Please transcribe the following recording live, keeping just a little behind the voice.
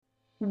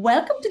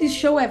Welcome to the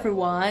show,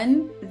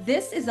 everyone.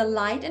 This is A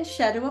Light and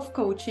Shadow of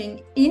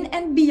Coaching in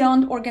and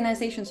Beyond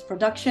Organizations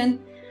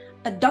production,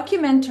 a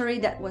documentary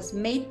that was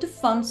made to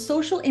fund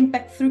social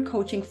impact through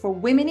coaching for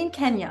women in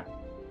Kenya,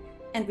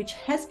 and which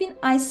has been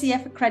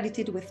ICF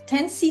accredited with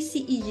 10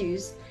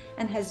 CCEUs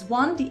and has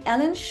won the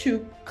Ellen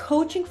Shoup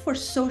Coaching for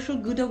Social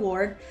Good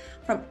Award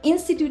from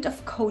Institute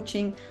of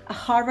Coaching, a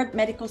Harvard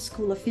Medical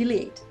School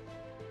affiliate.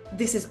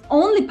 This is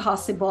only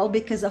possible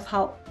because of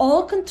how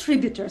all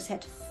contributors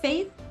had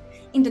faith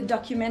in the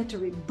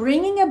documentary,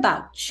 bringing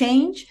about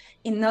change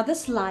in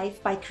others'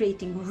 life by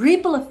creating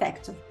ripple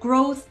effects of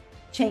growth,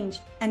 change,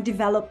 and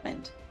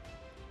development.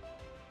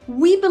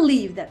 We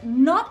believe that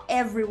not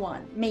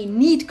everyone may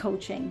need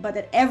coaching, but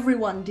that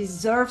everyone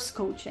deserves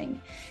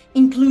coaching,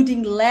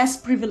 including less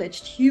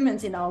privileged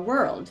humans in our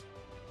world.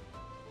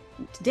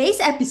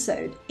 Today's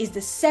episode is the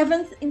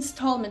 7th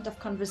installment of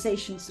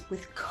conversations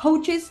with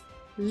coaches,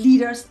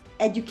 leaders,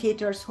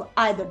 educators who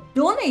either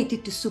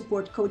donated to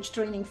support coach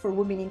training for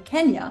women in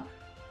Kenya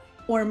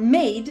or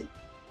made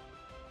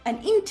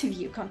an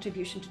interview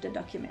contribution to the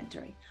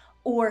documentary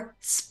or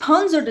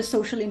sponsored a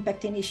social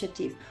impact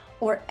initiative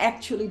or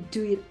actually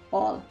do it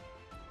all.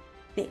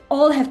 They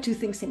all have two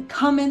things in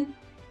common.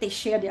 They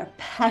share their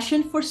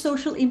passion for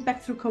social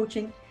impact through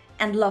coaching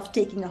and love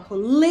taking a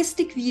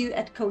holistic view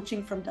at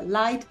coaching from the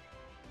light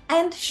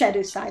and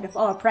shadow side of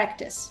our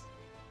practice.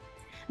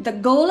 The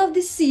goal of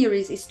this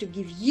series is to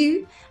give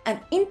you an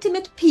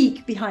intimate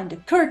peek behind the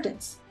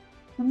curtains.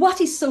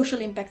 What is social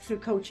impact through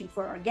coaching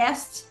for our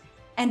guests,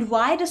 and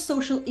why does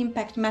social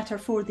impact matter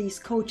for these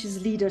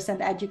coaches, leaders,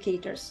 and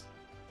educators?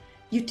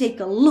 You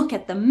take a look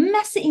at the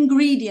messy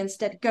ingredients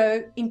that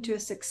go into a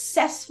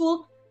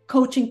successful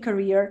coaching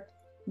career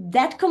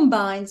that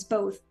combines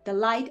both the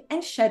light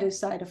and shadow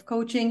side of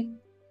coaching,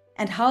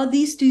 and how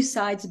these two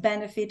sides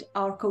benefit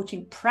our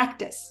coaching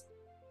practice.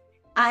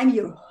 I'm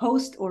your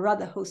host, or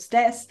rather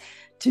hostess,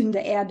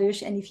 Tunde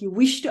Erdős, and if you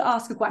wish to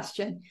ask a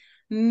question,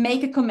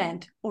 make a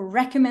comment, or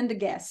recommend a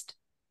guest,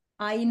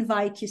 I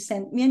invite you to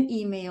send me an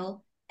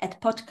email at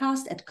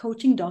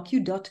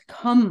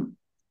podcast@coachingdocu.com.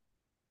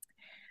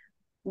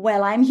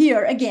 Well, I'm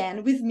here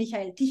again with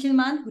Michael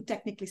Tichelmann, who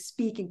technically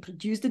speaking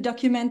produced the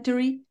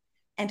documentary,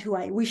 and who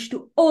I wish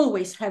to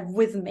always have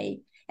with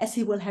me, as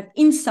he will have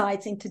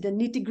insights into the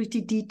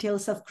nitty-gritty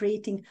details of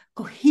creating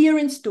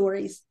coherent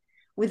stories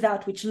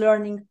without which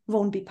learning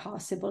won't be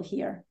possible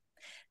here.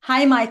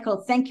 Hi,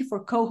 Michael. Thank you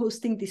for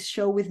co-hosting this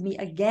show with me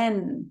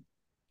again.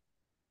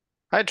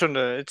 Hi,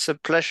 Tunde. It's a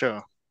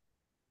pleasure.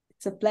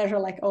 It's a pleasure,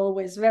 like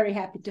always. Very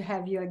happy to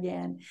have you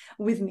again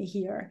with me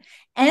here.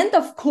 And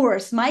of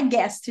course, my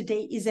guest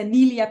today is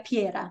Emilia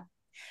Piera,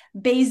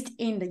 based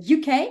in the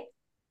UK,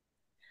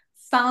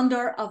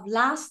 founder of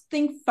Last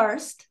Thing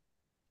First,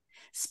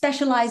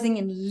 specializing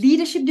in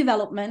leadership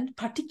development,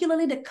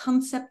 particularly the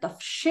concept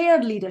of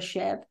shared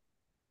leadership.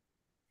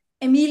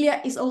 Emilia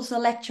is also a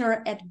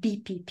lecturer at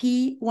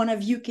BPP, one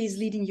of UK's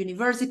leading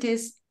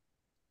universities.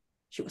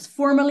 She was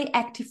formerly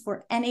active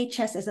for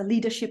NHS as a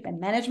leadership and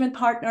management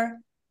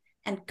partner,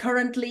 and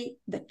currently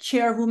the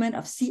chairwoman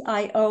of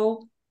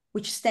CIO,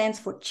 which stands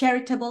for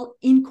Charitable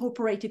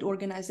Incorporated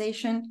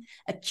Organization,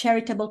 a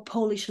charitable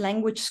Polish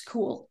language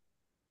school.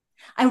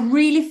 I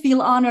really feel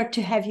honored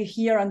to have you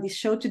here on this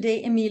show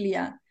today,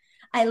 Emilia.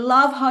 I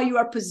love how you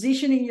are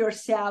positioning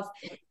yourself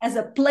as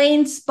a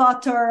plane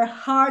spotter,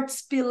 heart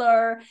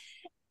spiller,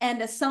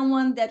 and as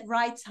someone that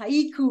writes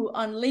haiku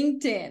on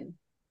LinkedIn.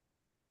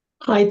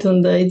 Hi,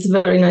 Tunde. It's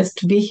very nice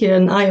to be here,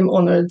 and I am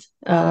honored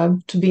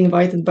to be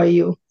invited by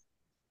you.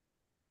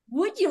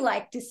 Would you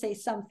like to say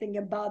something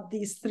about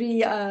these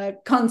three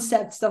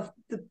concepts of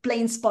the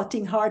plane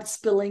spotting, heart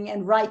spilling,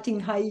 and writing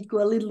haiku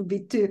a little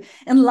bit to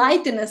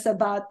enlighten us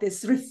about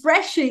this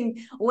refreshing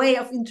way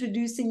of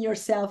introducing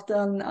yourself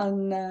on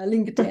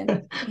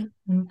LinkedIn?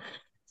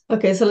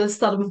 Okay, so let's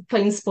start with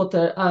plane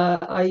spotter.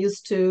 I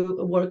used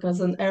to work as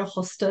an air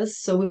hostess,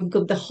 so we've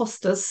got the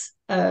hostess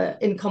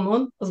in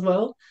common as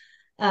well.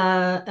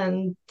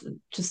 And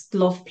just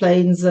love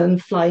planes,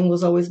 and flying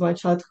was always my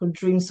childhood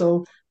dream.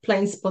 So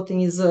plane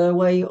spotting is a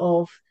way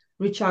of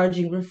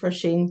recharging,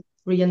 refreshing,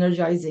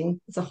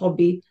 re-energizing. It's a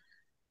hobby.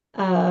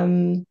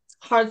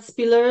 Heart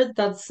spiller,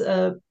 that's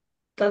a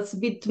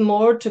bit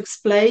more to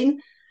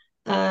explain.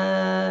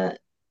 I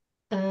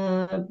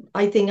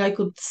think I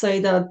could say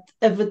that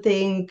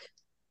everything,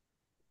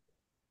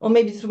 or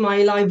maybe through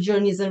my life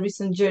journeys and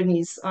recent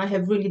journeys, I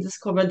have really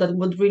discovered that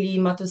what really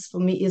matters for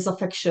me is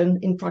affection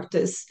in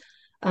practice.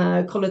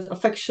 Call it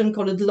affection,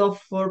 call it love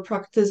for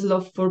practice,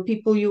 love for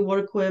people you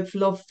work with,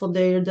 love for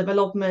their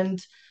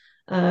development,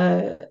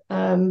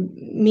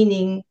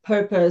 meaning,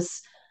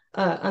 purpose.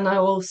 And I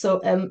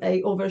also am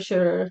a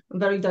oversharer,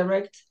 very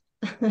direct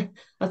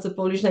as a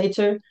Polish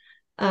nature.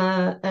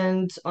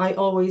 And I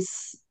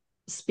always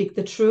speak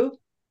the truth.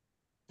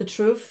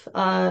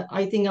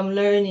 I think I'm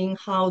learning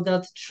how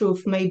that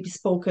truth may be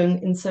spoken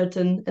in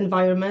certain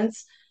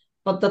environments,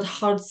 but that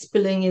heart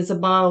spilling is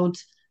about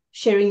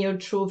sharing your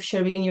truth,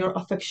 sharing your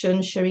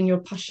affection, sharing your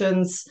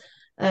passions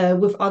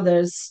with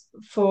others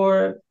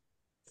for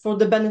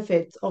the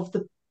benefit of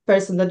the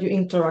person that you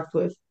interact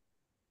with.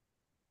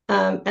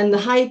 And the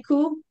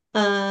haiku,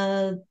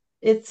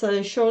 it's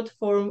a short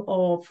form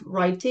of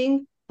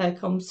writing that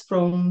comes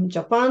from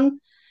Japan.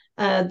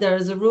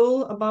 There's a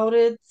rule about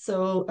it.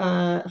 So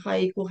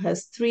haiku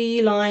has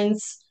 3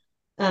 lines.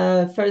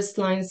 First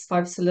line is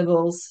 5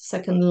 syllables,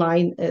 second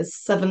line is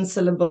 7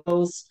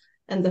 syllables,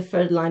 and the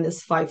third line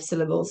is 5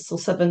 syllables, so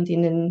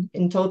 17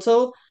 in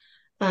total.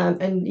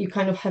 And you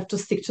kind of have to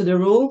stick to the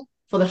rule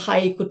for the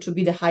haiku to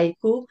be the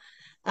haiku.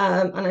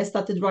 And I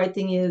started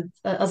writing it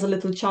as a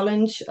little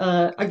challenge,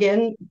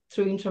 again,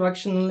 through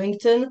interaction on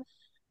LinkedIn.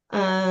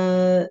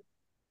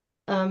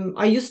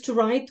 I used to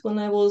write when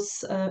I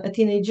was a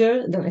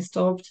teenager, then I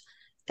stopped.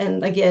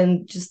 And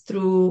again, just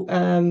through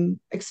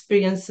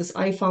experiences,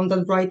 I found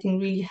that writing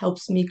really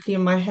helps me clear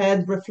my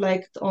head,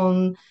 reflect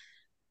on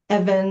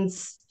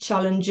events,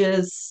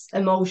 challenges,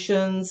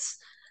 emotions.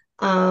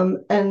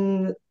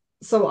 And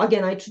so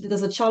again, I treat it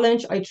as a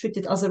challenge. I treat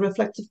it as a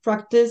reflective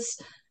practice.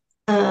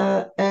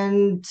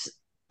 And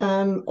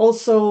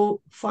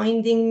also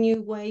finding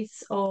new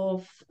ways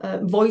of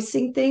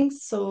voicing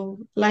things, so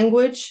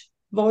language,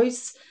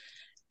 voice.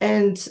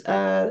 And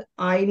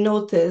I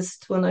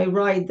noticed when I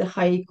write the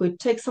haiku,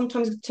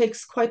 sometimes it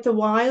takes quite a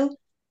while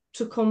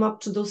to come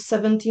up to those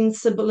 17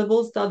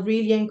 syllables that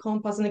really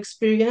encompass an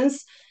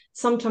experience.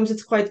 Sometimes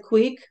it's quite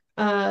quick.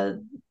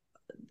 There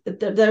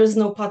is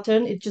no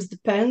pattern, it just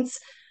depends.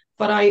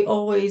 But I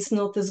always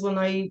notice when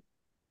I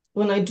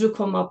do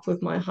come up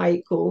with my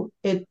haiku,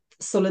 it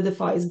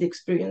solidifies the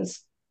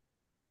experience.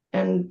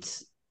 And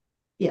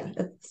yeah,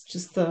 it's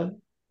just a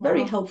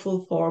very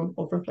helpful form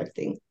of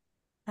reflecting.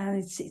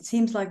 And it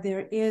seems like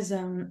there is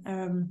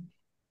a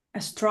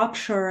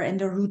structure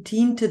and a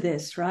routine to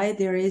this, right?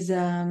 There is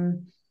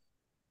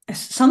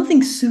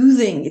something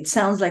soothing. It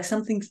sounds like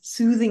something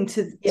soothing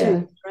to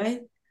it,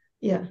 right?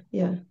 Yeah.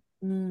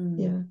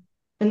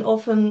 And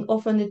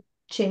often it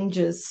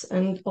changes,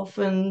 and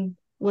often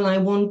when I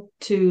want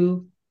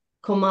to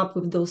come up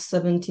with those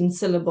 17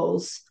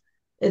 syllables,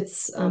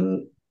 it's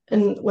and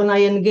when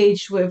I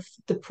engage with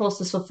the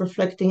process of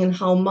reflecting and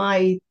how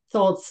my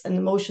thoughts and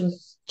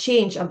emotions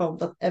change about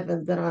that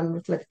event that I'm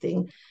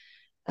reflecting,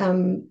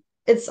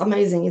 it's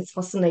amazing, it's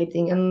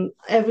fascinating. And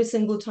every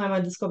single time I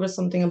discover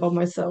something about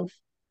myself,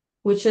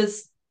 which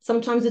is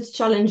sometimes it's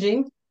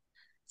challenging.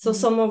 So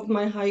some of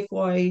my haiku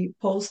I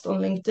post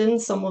on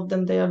LinkedIn, some of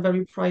them they are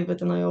very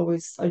private, and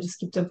I just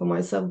keep them for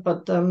myself.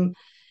 But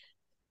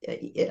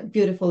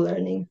beautiful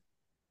learning.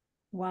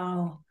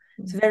 Wow.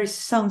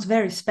 Sounds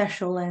very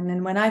special.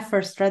 And when I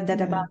first read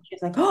that about you,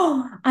 it's like,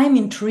 oh, I'm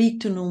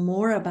intrigued to know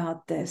more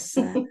about this.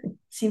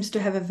 Seems to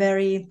have a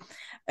very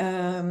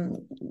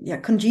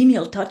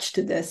congenial touch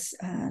to this,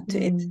 to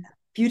it.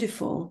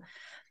 Beautiful.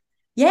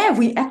 Yeah,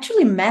 we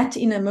actually met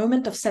in a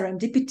moment of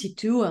serendipity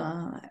too.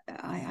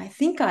 I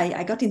think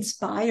I got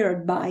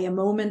inspired by a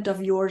moment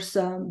of yours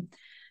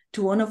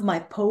to one of my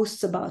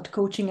posts about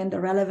coaching and the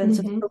relevance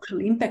of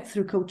social impact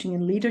through coaching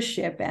and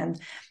leadership. And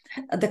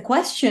the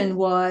question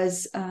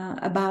was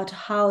about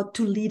how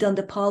to lead on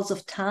the pulse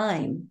of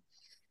time.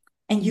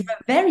 And you were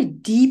very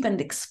deep and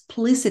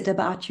explicit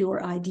about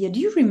your idea. Do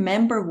you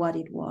remember what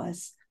it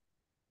was?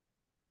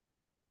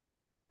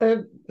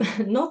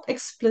 Not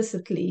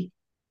explicitly,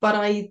 but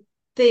I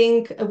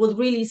think what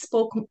really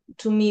spoke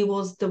to me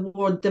was the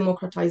word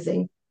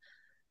democratizing,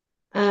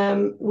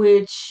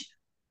 which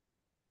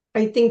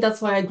I think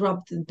that's why I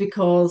grabbed it,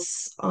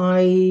 because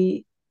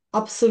I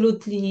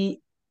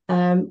absolutely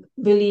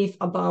believe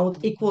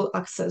about equal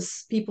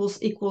access,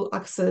 people's equal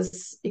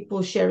access,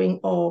 equal sharing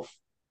of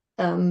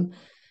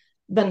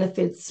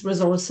benefits,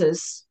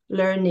 resources,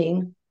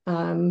 learning.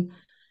 So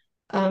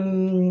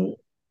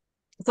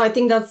I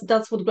think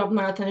that's what grabbed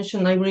my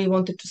attention. I really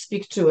wanted to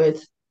speak to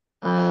it.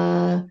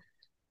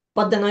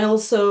 But then I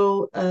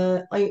also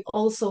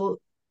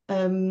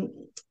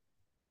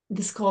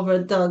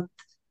discovered that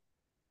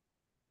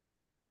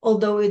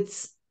although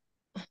it's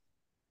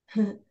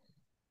I'm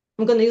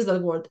going to use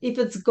that word, if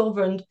it's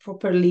governed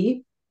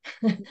properly,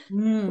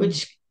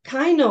 which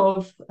kind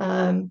of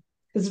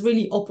is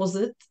really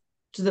opposite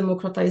to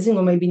democratizing,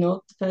 or maybe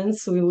not,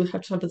 depends. So we will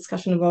have to have a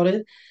discussion about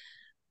it.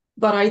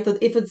 But I thought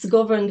if it's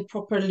governed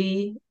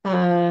properly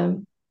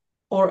or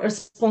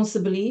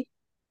responsibly,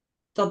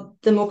 that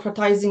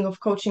democratizing of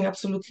coaching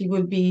absolutely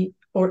will be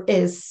or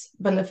is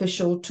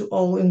beneficial to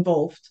all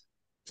involved,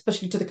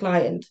 especially to the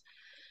client.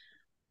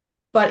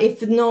 But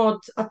if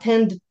not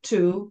attended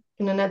to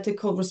in an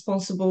ethical,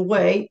 responsible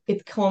way,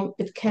 it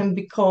can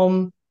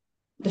become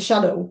the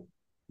shadow,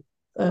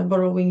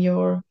 borrowing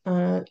your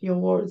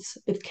words.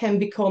 It can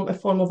become a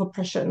form of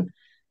oppression,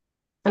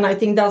 and I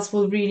think that's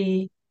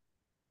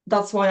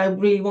why I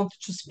really wanted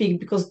to speak,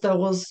 because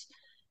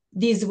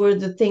these were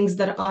the things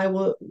that I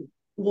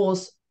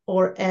was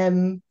or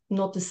am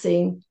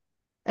noticing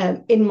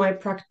in my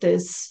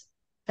practice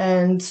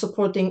and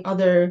supporting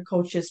other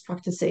coaches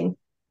practicing.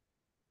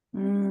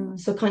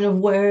 So kind of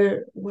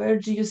where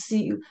do you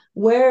see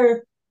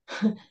where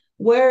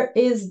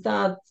is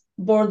that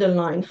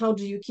borderline? How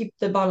do you keep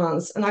the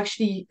balance? And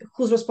actually,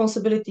 whose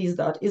responsibility is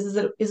that? Is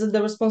it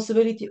the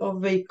responsibility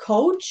of a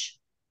coach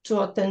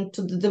to attend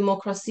to the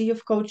democracy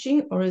of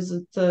coaching, or is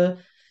it so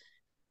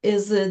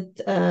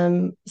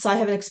I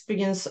have an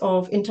experience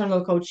of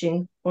internal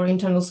coaching or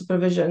internal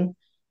supervision,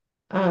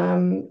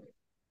 and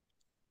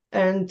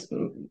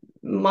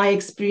my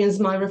experience,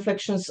 my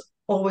reflections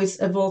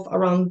always evolve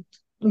around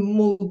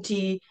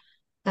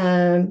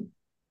um,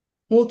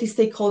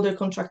 multi-stakeholder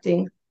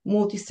contracting,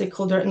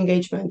 multi-stakeholder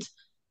engagement.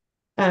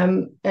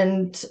 And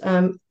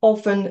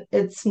often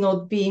it's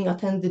not being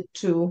attended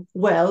to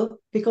well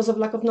because of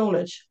lack of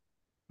knowledge.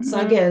 So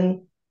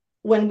again,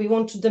 when we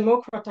want to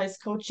democratize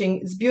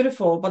coaching, it's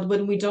beautiful, but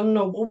when we don't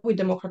know what we're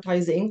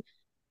democratizing,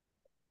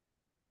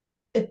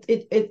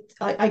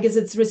 I guess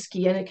it's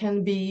risky, and it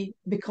can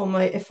become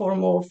a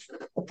form of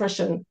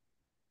oppression.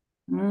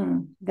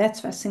 That's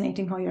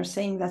fascinating how you're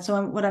saying that.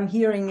 So what I'm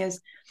hearing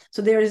is,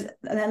 so there is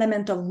an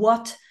element of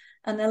what,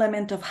 an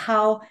element of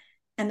how,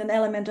 and an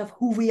element of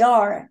who we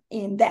are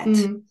in that,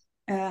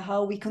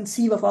 how we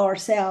conceive of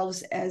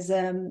ourselves as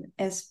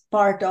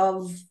part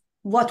of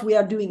what we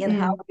are doing and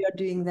how we are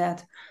doing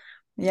that.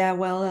 Yeah,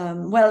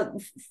 well,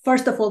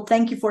 first of all,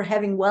 thank you for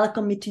having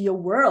welcomed me to your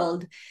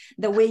world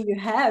the way you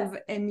have,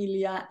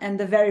 Emilia, and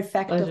the very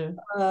fact Pleasure.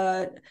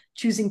 of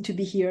choosing to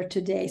be here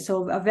today.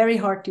 So a very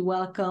hearty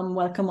welcome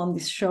on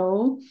this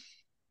show.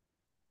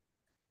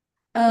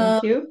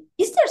 Thank you.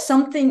 Is there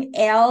something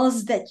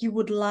else that you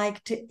would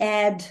like to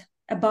add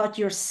about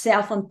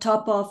yourself on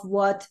top of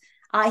what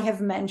I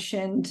have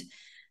mentioned?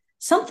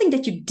 Something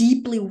that you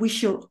deeply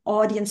wish your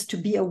audience to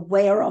be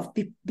aware of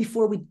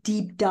before we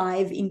deep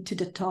dive into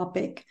the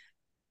topic?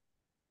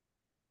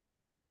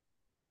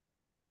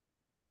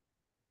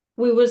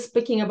 We were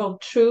speaking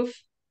about truth.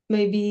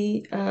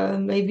 Maybe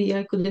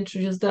I could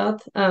introduce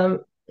that.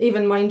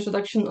 Even my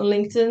introduction on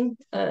LinkedIn,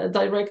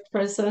 direct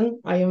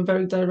person. I am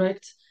very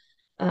direct.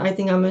 I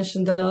think I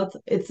mentioned that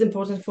it's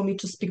important for me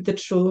to speak the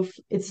truth.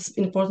 It's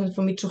important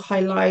for me to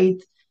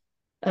highlight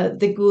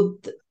the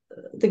good,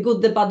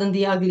 the bad, and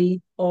the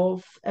ugly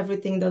of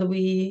everything that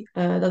we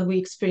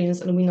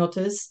experience and we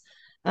notice.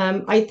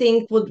 I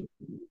think what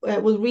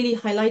really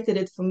highlighted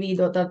it for me,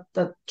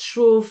 that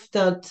truth,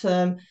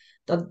 that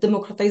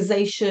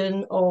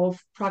democratization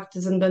of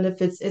practice and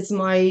benefits, it's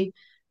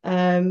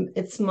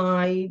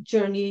my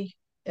journey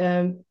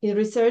in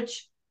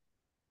research.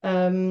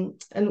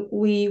 And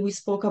we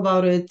spoke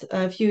about it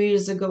a few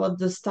years ago at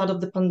the start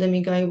of the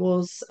pandemic. I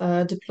was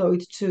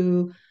deployed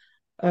to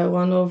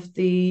one of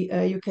the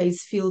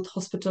UK's field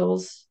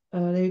hospitals,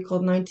 they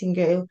called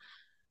Nightingale,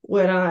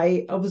 where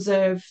I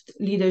observed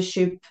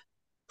leadership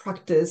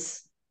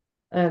practice,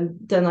 and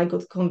then I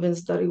got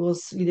convinced that it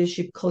was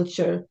leadership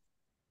culture,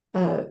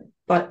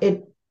 but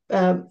it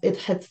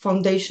had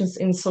foundations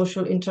in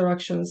social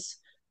interactions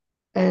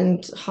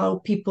and how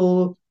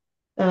people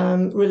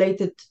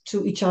related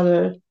to each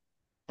other.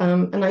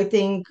 And I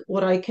think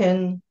what I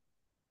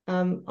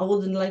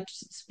wouldn't like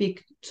to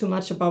speak too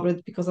much about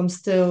it because I'm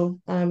still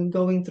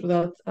going through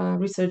that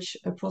research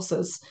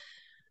process.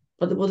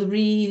 But what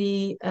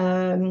really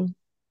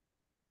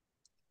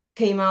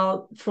came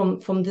out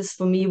from this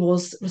for me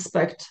was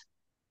respect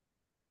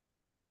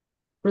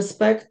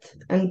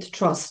and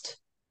trust.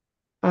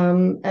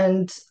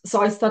 And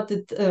so I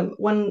started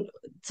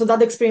so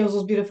that experience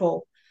was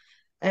beautiful.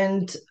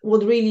 And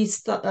what really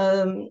stood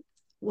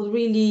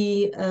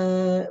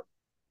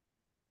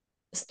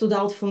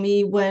out for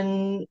me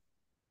when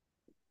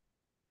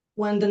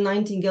the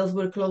Nightingales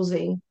were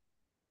closing,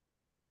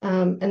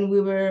 and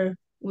we were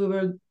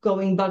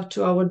going back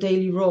to our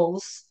daily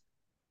roles.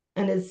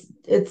 And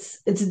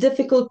it's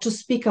difficult to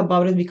speak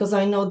about it because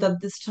I know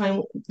that this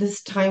time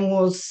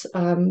was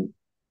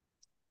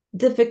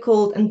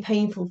difficult and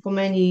painful for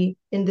many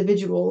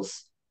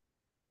individuals.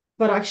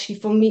 But actually,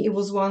 for me, it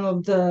was one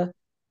of the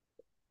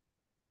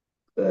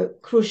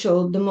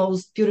crucial, the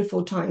most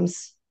beautiful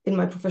times in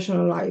my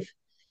professional life,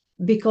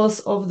 because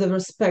of the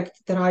respect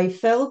that I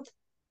felt,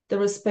 the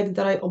respect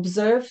that I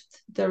observed,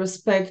 the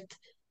respect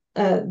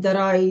that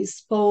I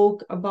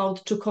spoke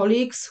about to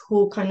colleagues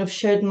who kind of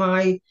shared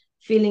my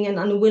feeling and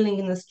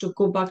unwillingness to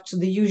go back to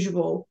the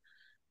usual.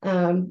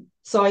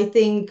 So I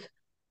think,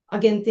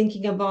 again,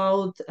 thinking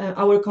about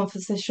our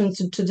conversation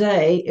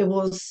today, it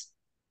was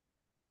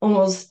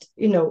almost,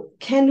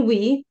 can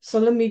we? So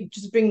let me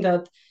just bring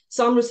that.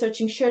 So I'm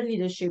researching shared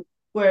leadership,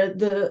 where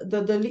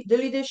the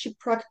leadership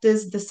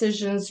practice,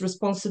 decisions,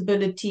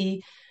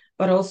 responsibility,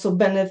 but also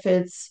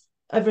benefits,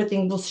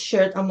 everything was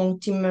shared among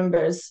team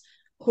members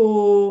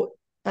who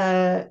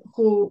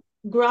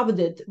grabbed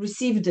it,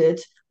 received it,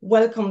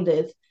 welcomed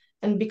it.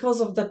 And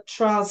because of that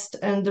trust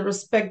and the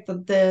respect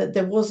that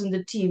there was in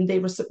the team, they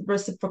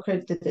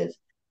reciprocated it,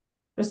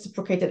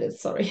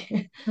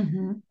 sorry.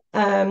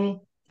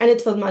 And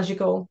it felt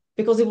magical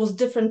because it was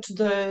different to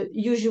the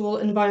usual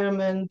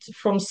environment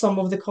from some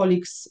of the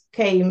colleagues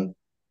came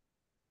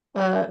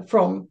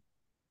from.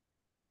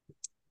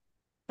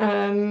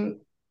 And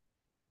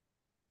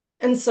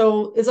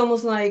so it's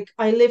almost like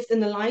I lived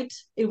in the light.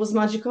 It was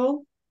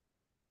magical.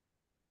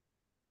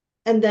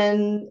 and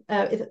then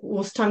it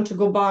was time to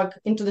go back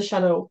into the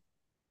shadow.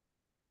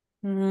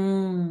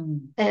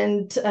 And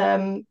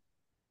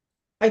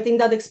I think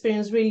that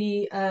experience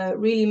really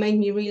really made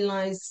me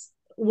realize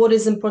what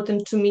is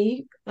important to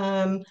me.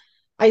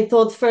 I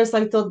thought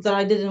that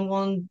I didn't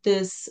want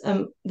this,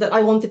 that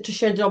I wanted to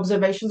share the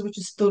observations, which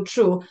is still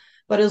true,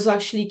 but it was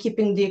actually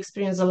keeping the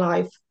experience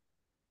alive.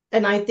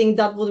 And I think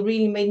that what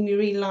really made me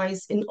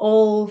realize in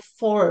all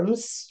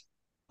forms,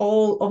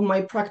 all of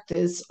my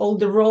practice, all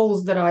the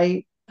roles that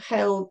I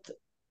hold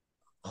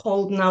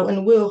now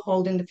and will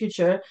hold in the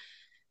future,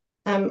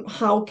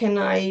 how can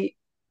I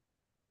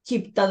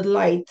keep that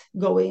light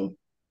going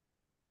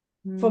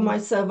for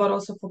myself, but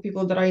also for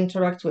people that I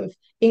interact with,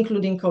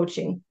 including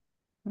coaching.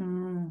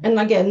 And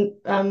again,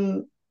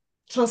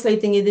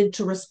 translating it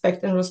into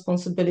respect and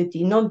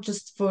responsibility, not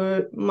just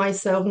for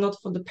myself,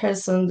 not for the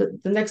person, the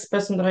next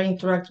person that I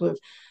interact with,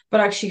 but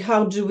actually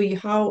how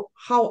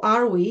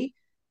are we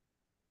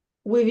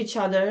with each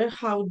other?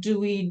 How do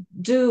we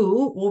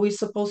do what we're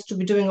supposed to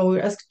be doing, or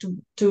we're asked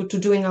to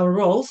do in our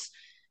roles,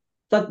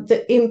 that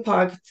the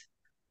impact,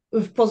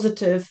 with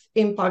positive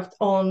impact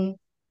on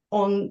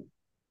the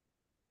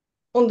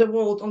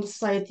world, on the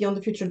society, on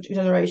the future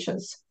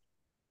generations.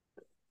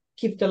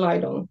 Keep the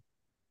light on.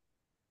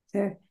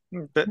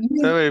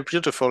 Very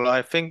beautiful.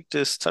 I think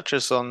this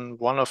touches on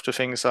one of the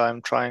things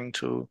I'm trying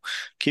to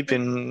keep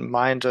in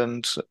mind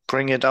and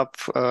bring it up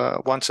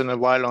once in a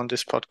while on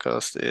this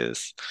podcast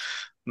is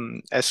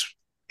as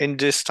in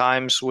these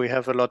times we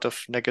have a lot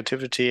of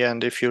negativity,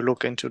 and if you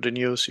look into the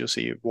news, you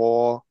see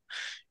war,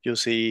 you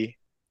see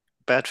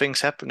bad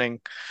things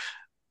happening.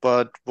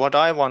 But what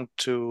I want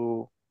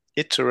to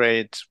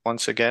iterate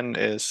once again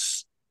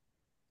is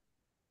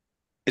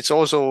it's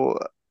also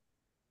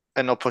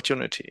an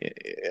opportunity.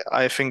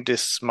 I think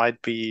this might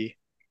be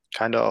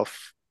kind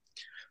of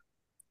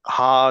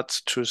hard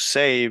to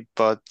say,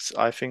 but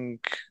I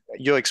think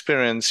your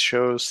experience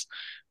shows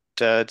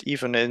that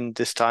even in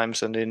these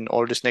times and in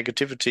all this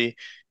negativity,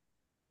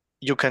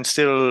 you can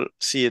still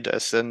see it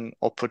as an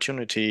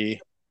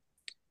opportunity.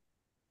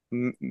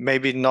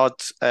 Maybe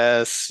not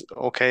as,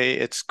 okay,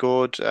 it's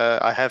good,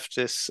 I have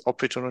this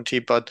opportunity,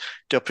 but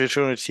the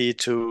opportunity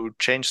to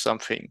change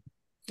something,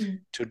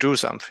 to do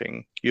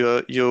something.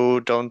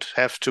 You don't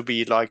have to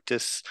be like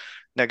this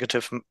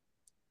negative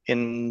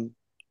in,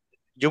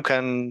 you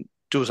can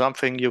do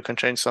something, you can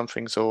change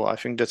something. So I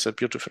think that's a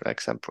beautiful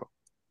example.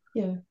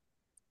 Yeah.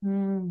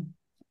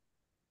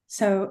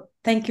 So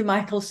thank you,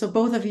 Michael. So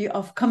both of you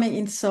of coming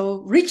in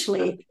so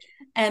richly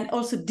and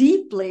also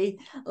deeply.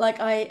 Like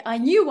I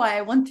knew why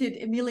I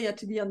wanted Emilia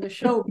to be on the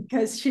show,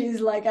 because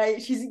she's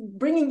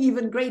bringing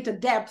even greater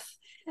depth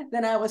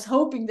than I was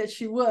hoping that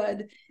she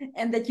would,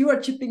 and that you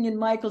are chipping in,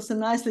 Michael, so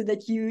nicely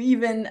that you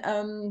even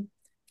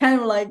kind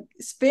of like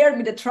spared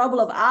me the trouble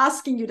of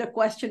asking you the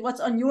question, what's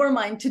on your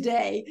mind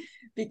today?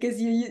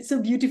 Because you so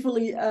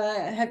beautifully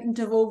have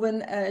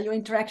interwoven your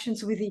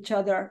interactions with each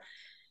other.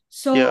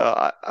 So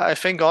Yeah, I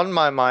think on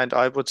my mind,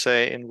 I would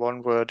say in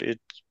one word,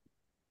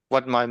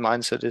 what my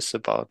mindset is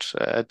about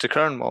at the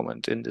current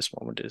moment, in this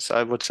moment, is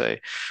I would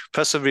say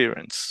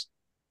perseverance.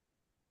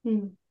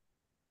 How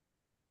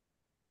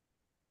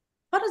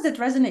does it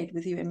resonate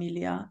with you,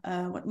 Emilia,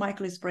 what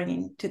Michael is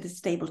bringing to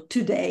this table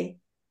today?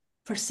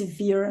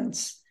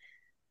 Perseverance.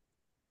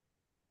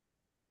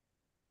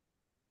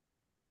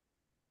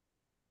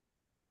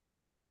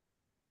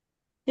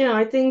 Yeah,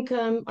 I think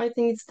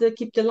it's the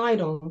keep the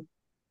light on.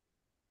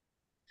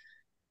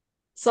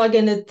 So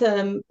again,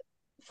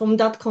 from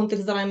that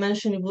context that I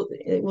mentioned,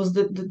 it was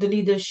the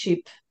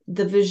leadership,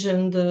 the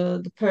vision,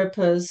 the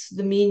purpose,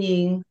 the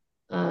meaning,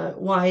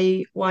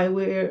 why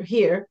we're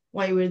here,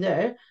 why we're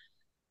there.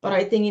 But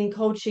I think in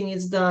coaching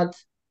is that,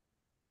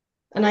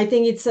 and I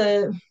think it's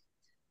a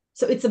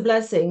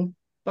blessing,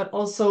 but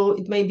also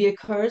it may be a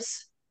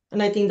curse.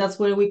 And I think that's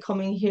where we're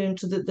coming here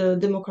into the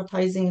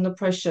democratizing and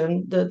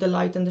oppression, the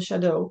light and the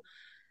shadow.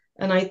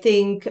 And I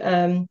think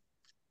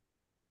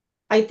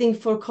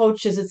for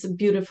coaches it's a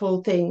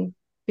beautiful thing,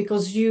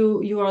 because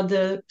you are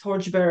the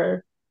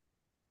torchbearer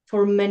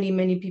for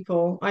many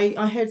people.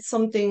 I heard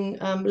something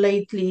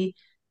lately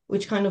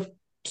which kind of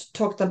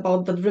talked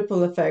about the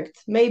ripple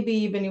effect. Maybe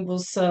even it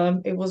was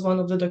one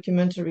of the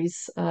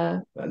documentaries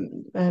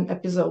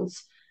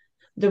episodes.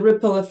 The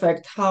ripple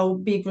effect, how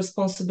big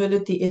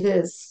responsibility it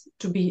is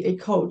to be a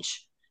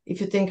coach. If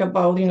you think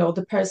about,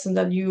 the person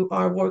that you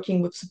are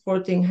working with,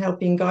 supporting,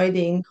 helping,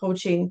 guiding,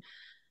 coaching,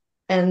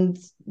 and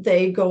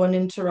they go and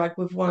interact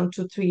with one,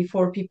 two, three,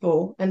 four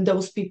people, and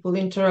those people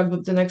interact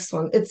with the next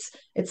one. It's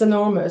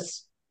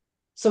enormous.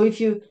 So if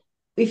you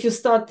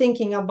start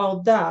thinking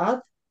about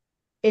that,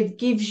 it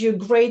gives you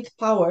great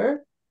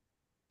power,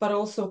 but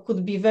also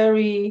could be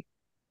very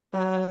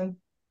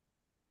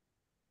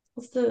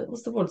what's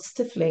the word,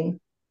 stifling,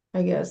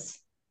 I guess.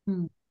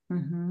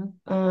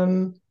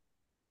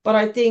 But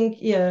I think,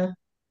 yeah,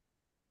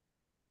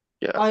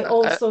 Yeah, I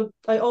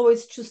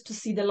always choose to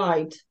see the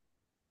light.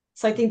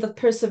 So I think that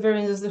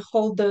perseverance is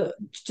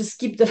just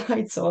keep the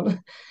lights on,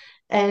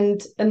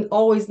 and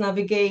always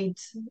navigate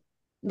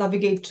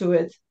to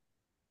it.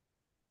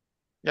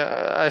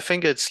 Yeah, I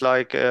think it's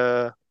like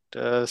the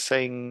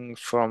saying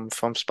from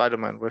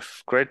Spider-Man,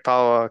 with great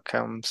power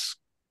comes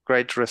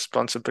great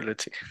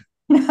responsibility.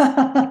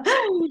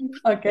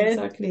 Okay,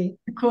 Exactly.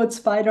 quote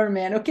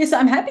Spider-Man. Okay, so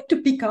I'm happy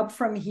to pick up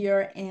from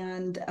here.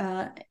 And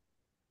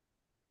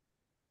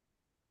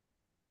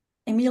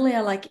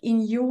Emilia, like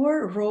in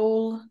your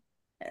role,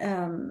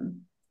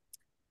 um,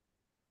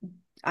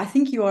 I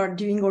think you are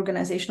doing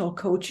organizational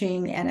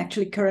coaching, and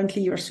actually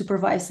currently you're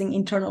supervising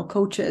internal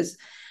coaches.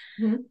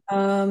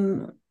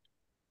 Mm-hmm.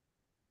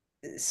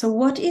 So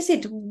what is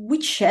it?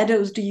 Which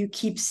shadows do you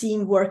keep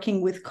seeing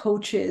working with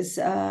coaches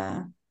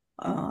on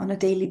a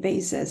daily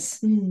basis?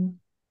 Mm.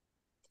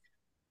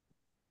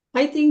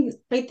 I think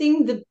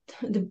the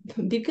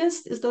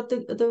biggest is that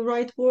the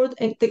right word,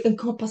 and the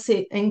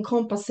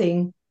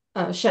encompassing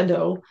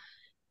shadow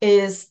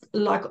is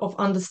lack of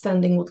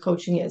understanding what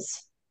coaching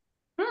is.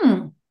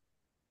 Hmm.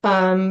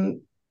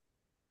 Um,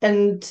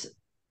 and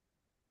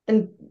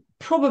and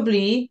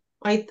probably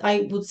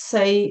I would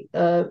say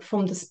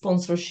from the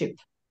sponsorship.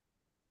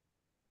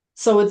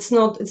 So it's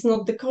not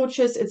the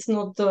coaches, it's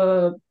not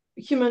the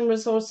human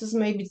resources,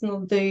 maybe it's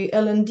not the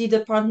L&D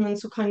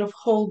departments who kind of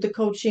hold the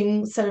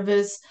coaching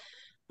service,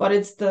 but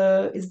it's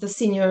the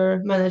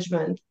senior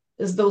management,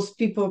 it's those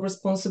people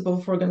responsible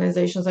for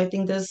organizations. I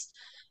think there's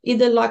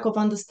either lack of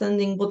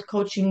understanding what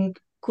coaching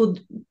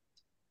could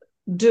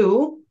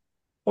do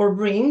or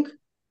bring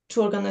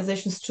to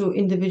organizations, to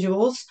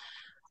individuals,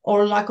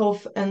 or lack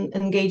of an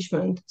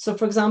engagement. So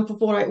for example,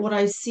 what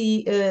I see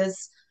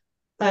is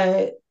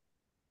uh,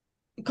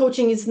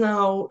 coaching is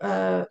now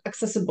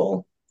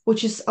accessible,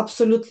 which is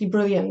absolutely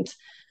brilliant.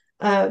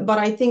 But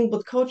I think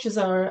what coaches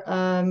are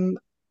um,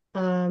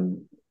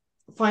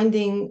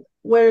 finding,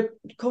 where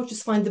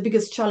coaches find the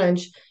biggest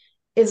challenge,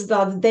 is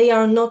that they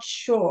are not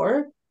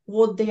sure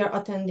what they are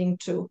attending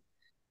to.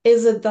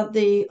 Is it that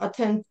they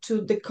attend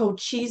to the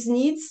coachee's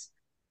needs,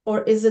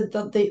 or is it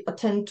that they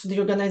attend to the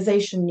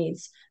organization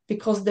needs?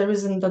 Because there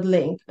isn't that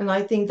link. And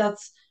I think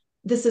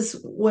this is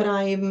when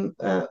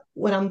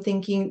I'm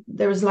thinking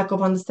there is lack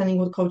of understanding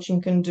what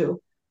coaching can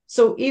do.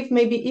 So if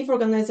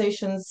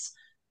organizations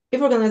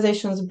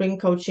bring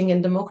coaching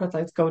and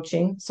democratize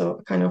coaching,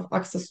 so kind of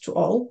access to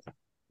all,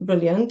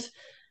 brilliant.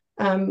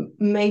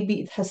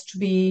 Maybe it has to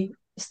be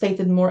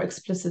stated more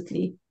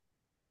explicitly,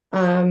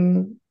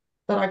 that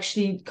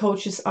actually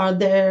coaches out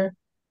there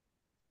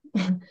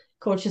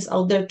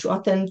to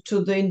attend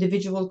to the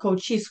individual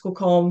coaches who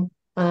come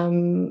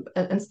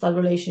and start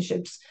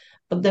relationships.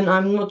 But then I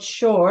am not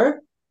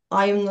sure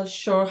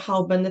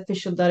how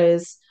beneficial that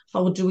is.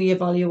 How do we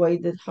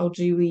evaluate it? How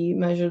do we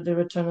measure the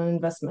return on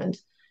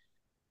investment?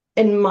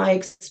 In my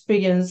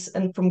experience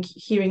and from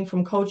hearing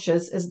from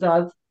coaches is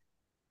that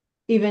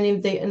even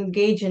if they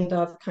engage in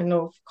that kind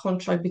of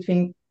contract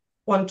between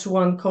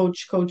one-to-one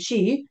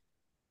coachee,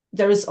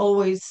 there is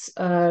always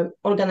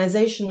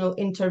organizational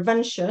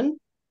intervention,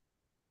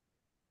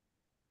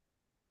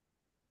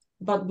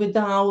 but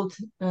without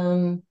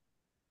how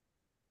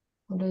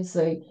do I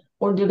say,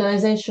 or the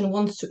organization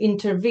wants to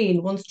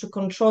intervene, wants to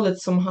control it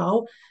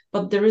somehow,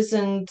 but there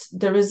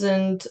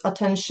isn't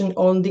attention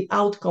on the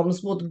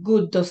outcomes. What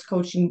good does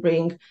coaching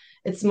bring?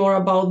 It's more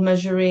about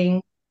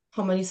measuring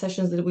how many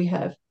sessions did we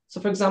have. So,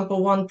 for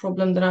example, one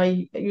problem that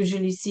I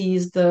usually see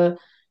is the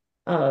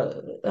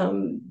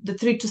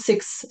 3 to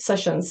 6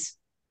 sessions,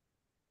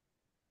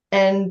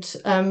 and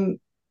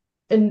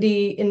in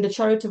the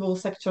charitable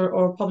sector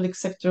or public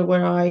sector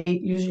where I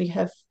usually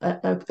have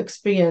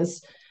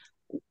experience,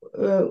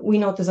 we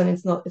notice, and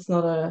it's not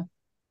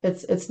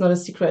a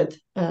secret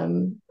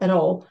at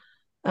all.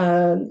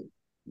 Uh,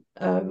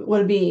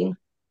 Well-being,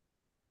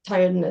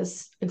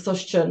 tiredness,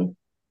 exhaustion,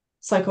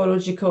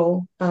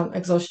 psychological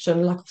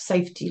exhaustion, lack of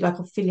safety, lack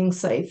of feeling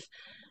safe,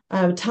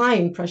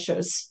 time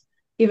pressures,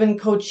 even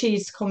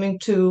coaches coming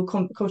to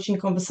coaching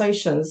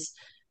conversations.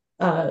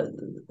 Uh,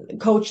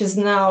 Coaches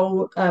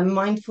now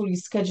mindfully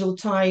schedule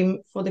time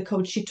for the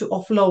coachee to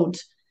offload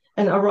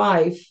and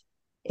arrive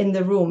in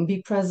the room,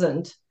 be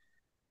present.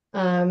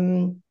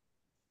 And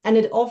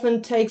it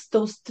often takes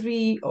those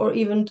 3 or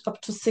even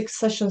up to 6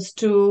 sessions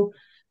to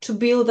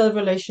build that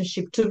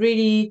relationship, to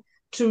really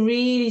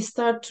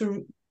start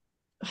to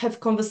have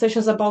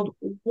conversations about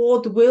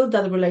what will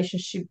that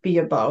relationship be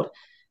about.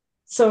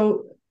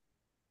 So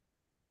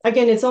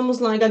again, it's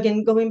almost like,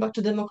 again, going back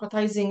to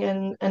democratizing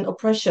and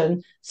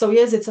oppression. So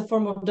yes, it's a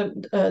form of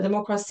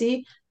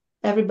democracy.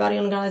 Everybody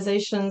in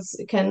organizations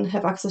can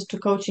have access to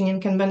coaching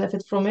and can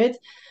benefit from it.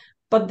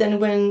 But then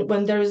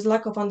when there is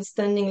lack of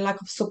understanding,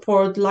 lack of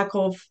support, lack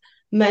of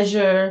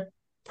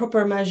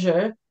proper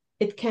measure,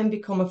 it can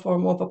become a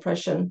form of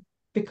oppression.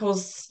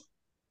 Because,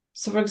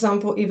 so for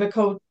example,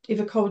 if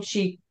a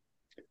coachee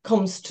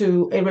comes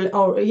to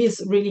or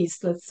is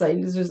released, let's say,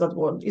 let's use that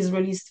word, is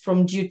released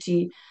from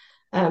duty,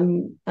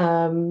 and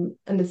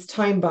it's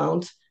time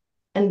bound,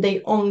 and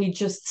they only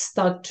just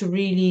start to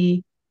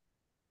really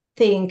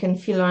think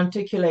and feel,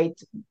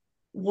 articulate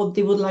what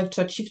they would like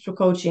to achieve through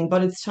coaching,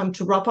 but it's time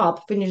to wrap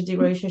up, finish the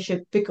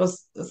relationship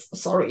because,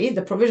 sorry,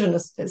 the provision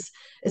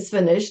is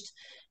finished.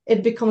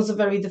 It becomes a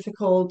very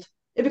difficult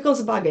it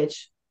becomes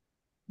baggage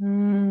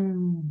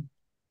Mm.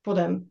 for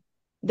them.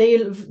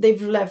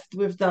 They've left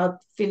with that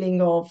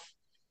feeling of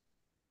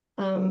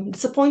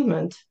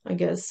disappointment, I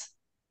guess.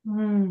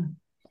 Mm.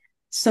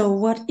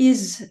 So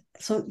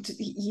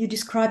you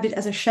described it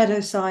as a shadow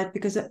side,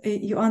 because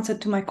you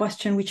answered to my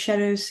question, which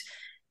shadows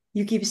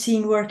you keep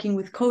seeing working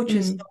with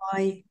coaches. So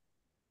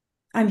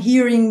I'm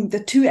hearing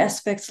the two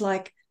aspects,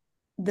 like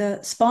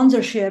the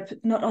sponsorship,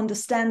 not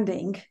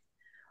understanding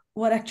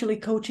what actually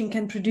coaching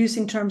can produce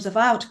in terms of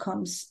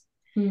outcomes.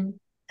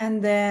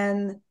 And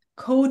then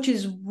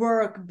coaches'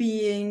 work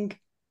being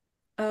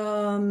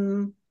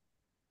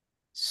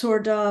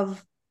sort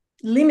of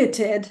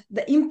limited,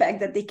 the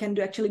impact that they can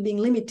do actually being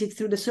limited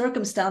through the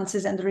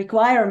circumstances and the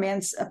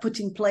requirements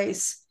put in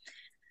place.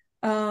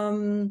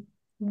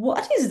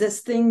 What is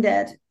this thing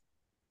that,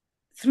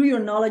 through your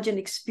knowledge and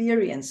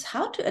experience,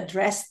 how to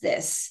address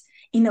this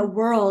in a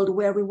world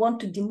where we want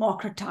to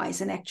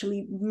democratize and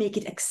actually make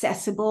it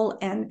accessible?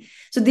 And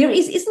so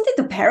isn't it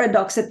a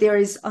paradox that there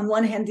is, on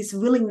one hand, this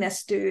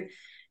willingness to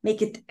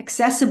make it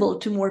accessible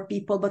to more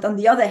people, but on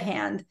the other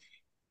hand,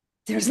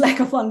 there's lack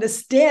of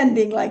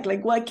understanding, like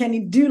what can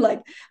it do?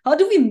 Like, how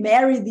do we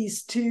marry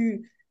these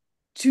two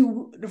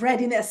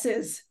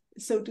readinesses,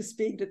 so to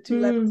speak, the two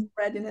levels of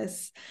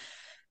readiness?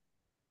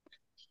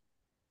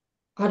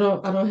 I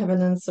don't have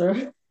an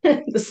answer.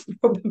 There's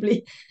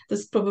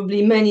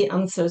probably many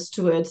answers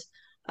to it.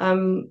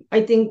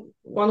 I think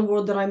one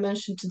word that I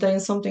mentioned today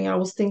and something I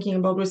was thinking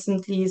about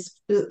recently is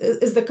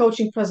the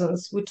coaching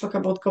presence. We talk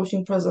about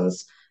coaching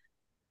presence.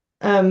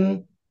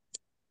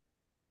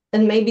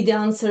 And maybe the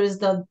answer is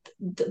that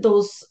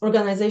those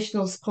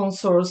organizational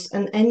sponsors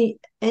and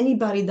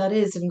anybody that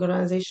is in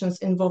organizations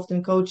involved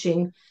in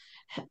coaching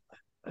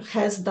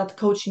has that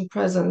coaching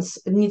presence.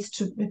 It needs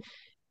to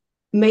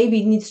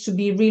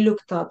be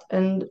relooked at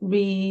and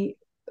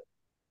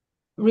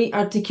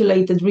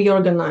re-articulated,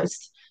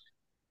 reorganized.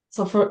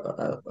 So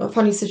for a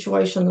funny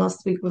situation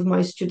last week with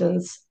my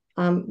students,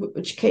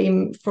 which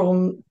came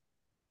from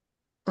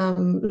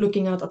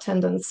looking at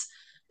attendance,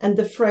 and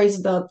the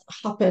phrase that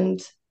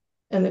happened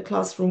in the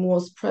classroom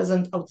was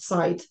present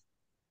outside.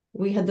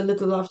 We had a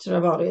little laughter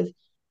about it,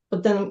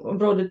 but then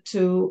brought it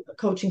to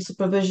coaching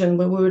supervision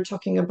when we were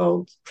talking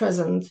about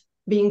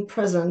being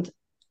present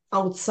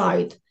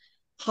outside,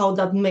 how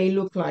that may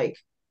look like,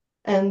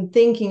 and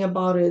thinking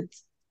about it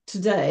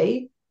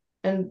today.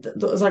 And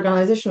as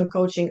organizational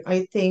coaching,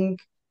 I think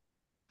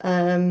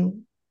the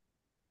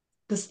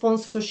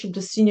sponsorship,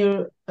 the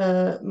senior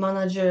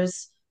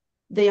managers,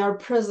 they are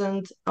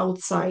present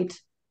outside.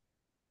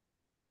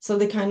 So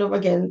they kind of,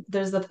 again,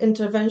 there's that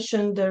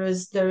intervention.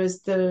 There's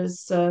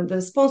the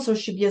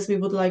sponsorship. Yes, we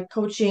would like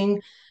coaching.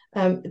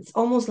 It's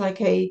almost like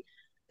a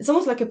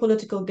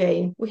political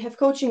game. We have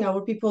coaching.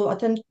 Our people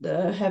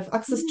have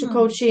access to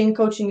coaching.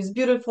 Coaching is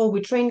beautiful.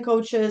 We train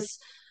coaches.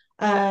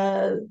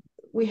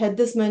 We had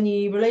this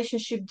many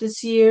relationships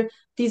this year.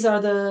 These are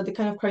the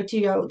kind of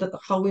criteria that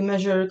how we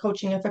measure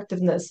coaching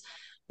effectiveness,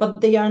 but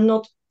they are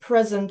not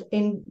present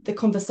in the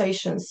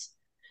conversations.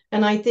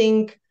 And I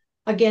think,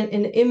 again,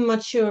 in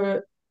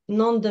immature,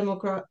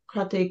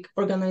 non-democratic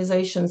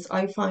organizations,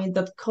 I find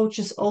that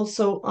coaches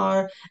also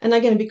are, and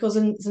again, because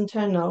it's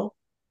internal,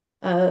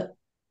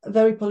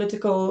 very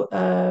political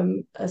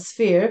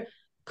sphere,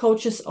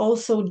 coaches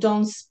also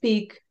don't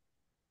speak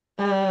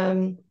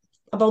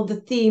about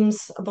the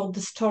themes, about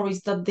the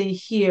stories that they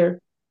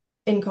hear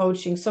in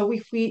coaching. So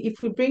if we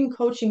bring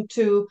coaching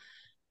to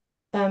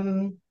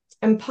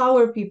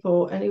empower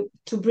people and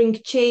to bring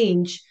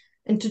change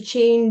and to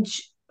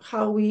change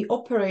how we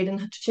operate and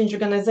to change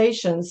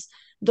organizations,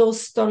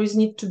 those stories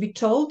need to be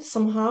told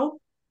somehow.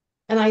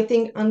 And I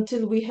think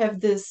until we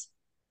have this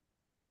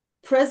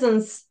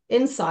presence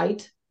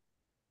inside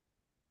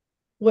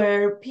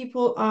where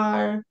people,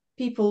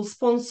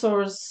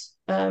 sponsors,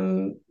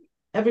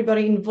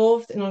 everybody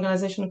involved in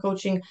organizational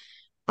coaching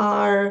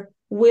are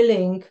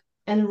willing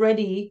and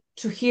ready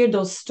to hear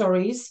those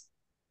stories,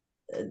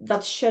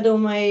 that shadow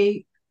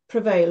may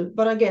prevail.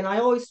 But again, I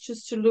always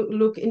choose to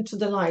look into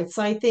the light.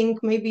 So I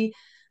think maybe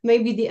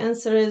the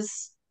answer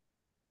is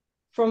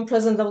from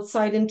present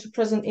outside into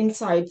present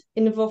inside,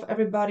 involve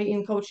everybody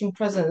in coaching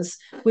presence,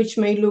 which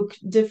may look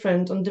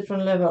different on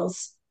different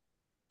levels,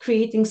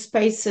 creating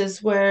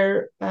spaces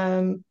where,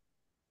 and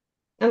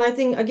I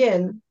think,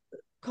 again,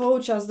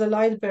 coach as the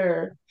light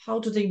bearer, how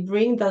do they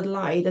bring that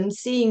light, and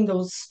seeing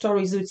those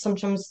stories, which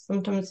sometimes,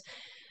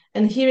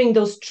 and hearing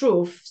those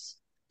truths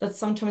that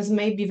sometimes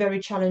may be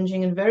very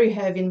challenging and very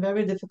heavy and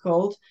very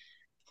difficult.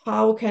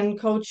 How can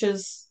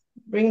coaches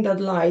bring that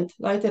light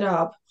it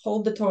up,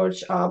 hold the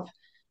torch up,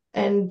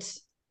 and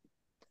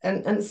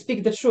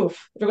speak the truth,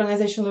 the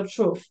organizational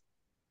truth,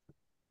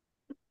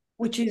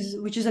 which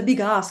is a big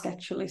ask,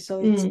 actually.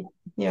 So it's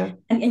yeah.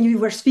 And you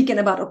were speaking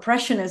about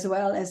oppression as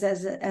well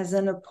as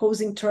an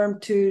opposing term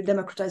to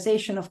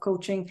democratization of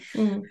coaching.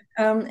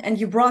 And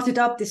you brought it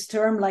up, this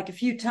term, like a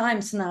few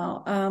times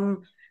now.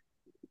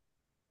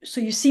 So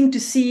you seem to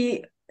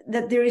see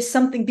that there is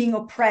something being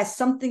oppressed,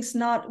 something's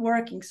not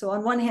working. So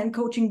on one hand,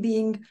 coaching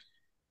being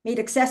made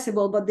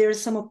accessible, but there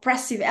is some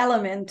oppressive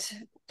element.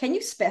 Can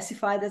you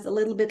specify that a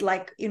little bit,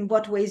 like in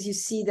what ways you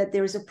see that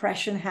there is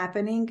oppression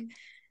happening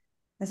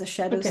as a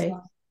shadow Okay.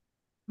 side?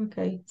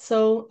 Okay.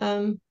 So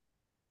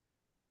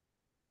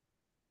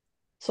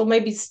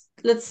maybe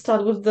let's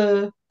start with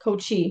the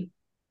coachee,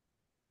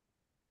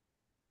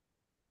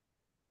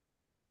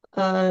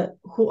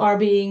 who are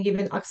being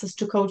given access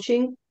to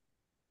coaching,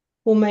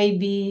 who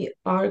maybe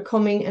are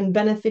coming and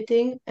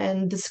benefiting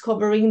and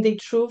discovering the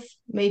truth.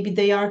 Maybe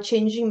they are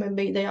changing,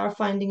 maybe they are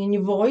finding a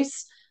new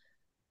voice,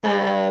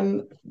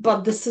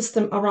 but the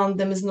system around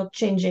them is not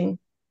changing.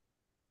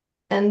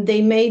 And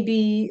they may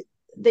be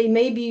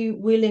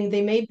willing,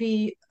 they may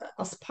be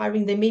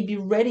aspiring, they may be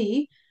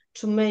ready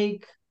to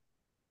make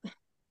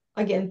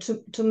again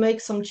to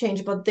make some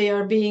change, but they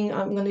are being,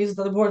 I'm going to use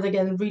that word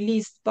again,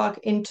 released back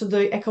into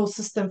the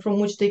ecosystem from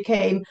which they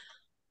came,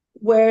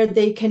 where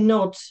they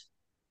cannot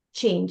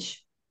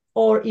change,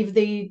 or if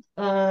they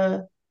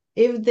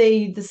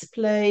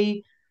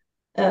display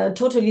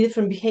totally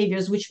different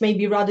behaviors which may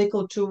be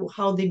radical to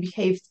how they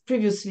behaved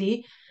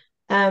previously,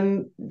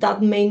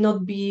 that may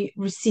not be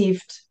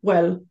received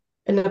well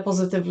in a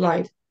positive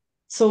light.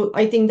 So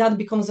I think that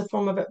becomes a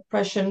form of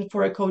oppression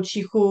for a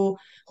coachee who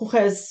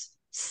has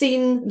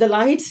seen the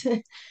light,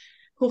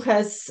 who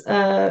has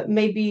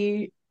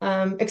maybe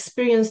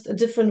experienced a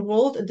different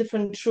world, a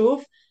different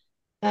truth,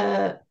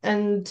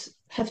 and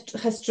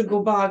has to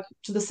go back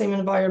to the same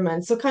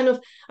environment. So kind of,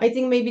 I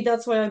think maybe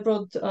that's why I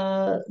brought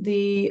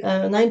the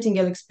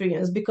Nightingale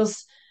experience,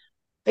 because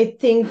I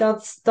think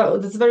that's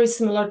very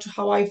similar to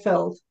how I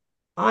felt.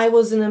 I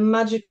was in a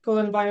magical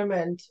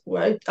environment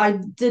where I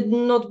did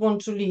not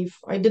want to leave.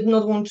 I did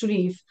not want to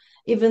leave,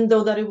 even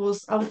though that it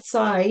was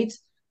outside.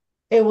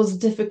 It was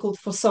difficult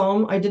for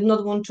some. I did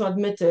not want to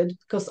admit it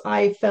because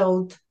I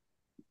felt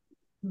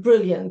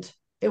brilliant.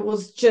 It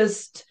was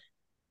just,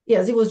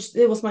 yes,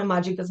 it was my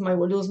magic. That's my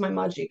word. It was my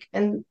magic.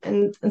 And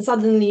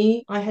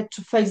suddenly I had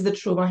to face the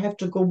truth. I have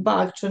to go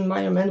back to an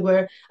environment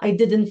where I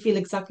didn't feel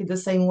exactly the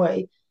same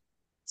way.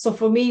 So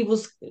for me, it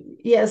was,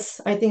 yes,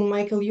 I think,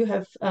 Michael, you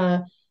have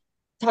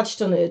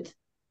touched on it.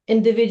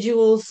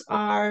 Individuals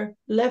are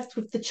left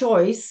with the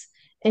choice,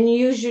 and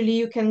usually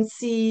you can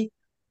see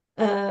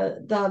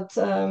that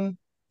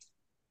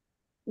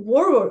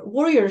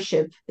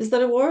warriorship, is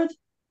that a word?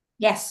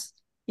 Yes.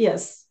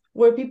 Yes,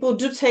 where people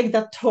do take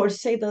that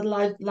torch, take that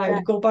light,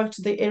 Yeah. go back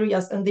to the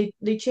areas, and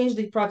they change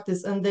the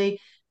practice and they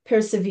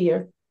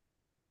persevere.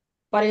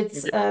 But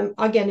it's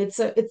again,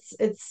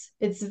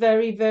 it's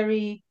very,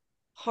 very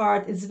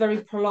hard. It's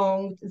very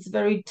prolonged. It's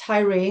very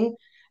tiring.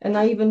 And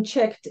I even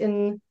checked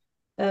in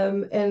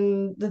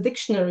the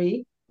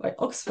dictionary, like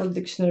Oxford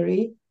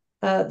Dictionary,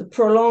 the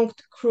prolonged,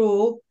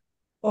 cruel,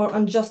 or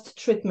unjust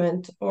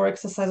treatment or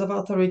exercise of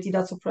authority,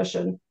 that's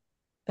oppression,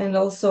 and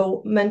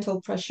also mental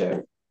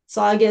pressure.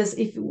 So I guess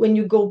if when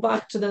you go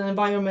back to the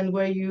environment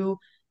where you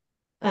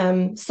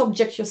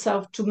subject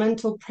yourself to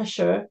mental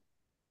pressure,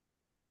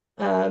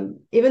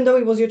 even though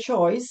it was your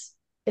choice,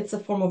 it's a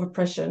form of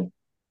oppression.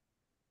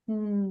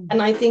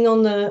 And I think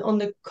on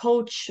the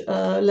coach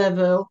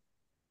level,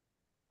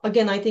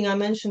 again, I think I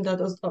mentioned that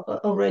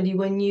already.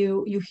 When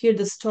you hear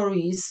the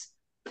stories,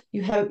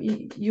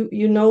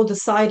 you know the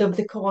side of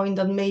the coin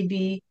that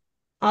maybe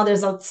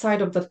others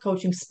outside of that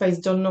coaching space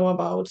don't know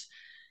about.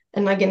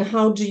 And again,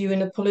 how do you,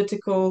 in a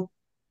political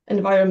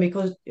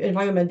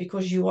environment,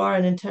 because you are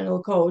an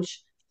internal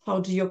coach, how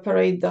do you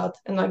operate that?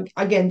 And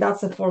again,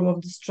 that's a form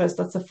of distress,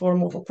 that's a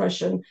form of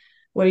oppression,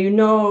 where you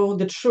know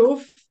the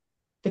truth,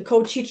 the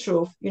coachy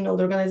truth, the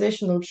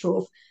organizational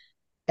truth,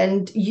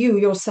 and you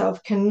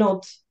yourself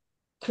cannot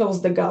close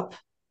the gap.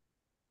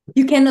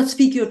 You cannot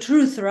speak your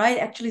truth, right?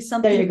 Actually, There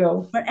something you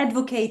go. we're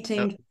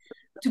advocating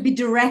to be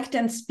direct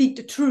and speak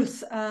the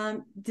truth.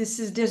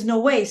 There's no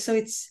way.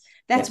 So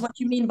that's what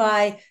you mean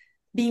by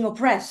being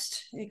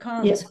oppressed. You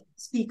can't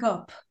speak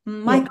up.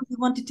 Michael, you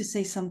wanted to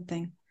say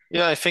something.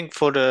 Yeah, I think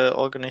for the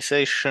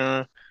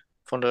organization,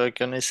 from the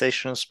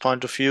organization's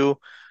point of view,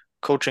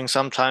 coaching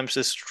sometimes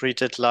is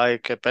treated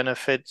like a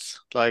benefit,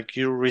 like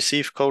you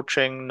receive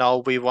coaching, now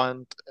we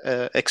want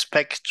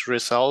expect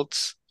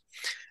results.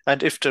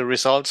 And if the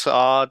results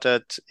are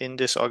that in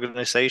this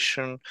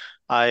organization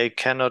I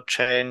cannot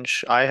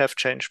change, I have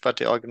changed, but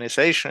the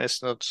organization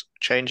is not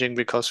changing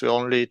because we're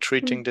only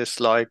treating this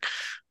like,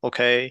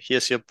 okay,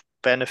 here's your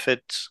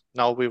benefit,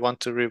 now we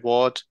want to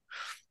reward,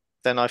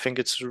 then I think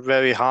it's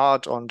very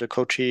hard on the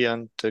coachee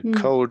and the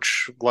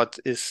coach what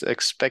is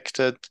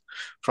expected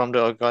from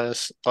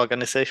the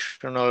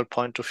organizational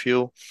point of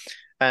view.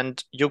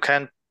 And you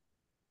can,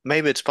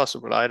 maybe it's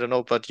possible, I don't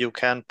know, but you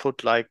can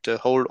put like the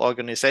whole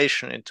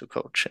organization into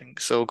coaching.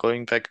 So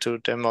going back to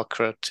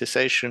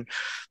democratization,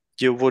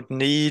 you would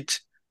need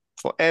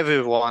for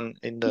everyone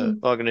in the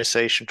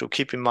organization to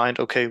keep in mind,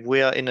 okay,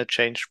 we are in a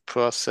change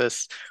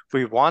process.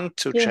 We want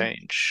to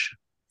change.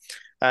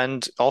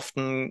 And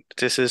often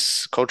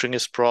coaching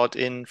is brought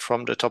in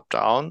from the top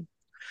down.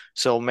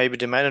 So maybe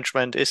the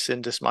management is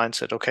in this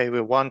mindset, okay, we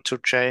want to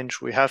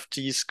change, we have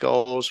these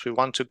goals, we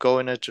want to go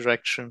in a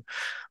direction,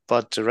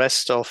 but the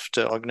rest of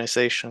the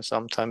organization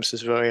sometimes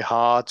is very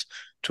hard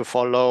to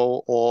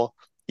follow, or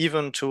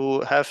even to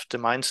have the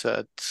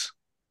mindset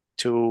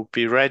to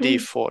be ready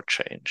for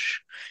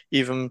change.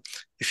 Even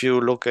if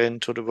you look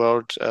into the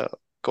world,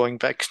 going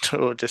back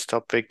to this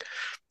topic,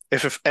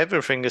 if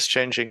everything is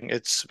changing,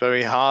 it's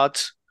very hard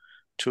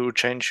to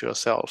change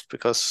yourself,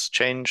 because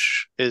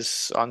change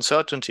is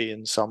uncertainty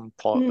in some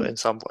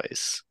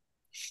ways.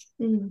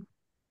 Mm.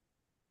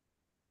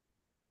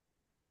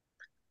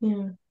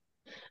 Yeah.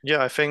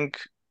 Yeah, I think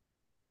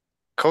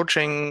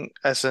coaching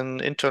as an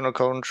internal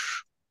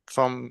coach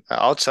from an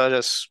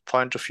outsider's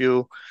point of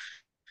view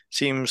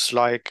seems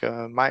like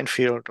a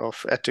minefield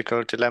of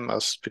ethical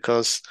dilemmas,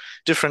 because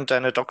different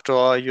than a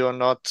doctor,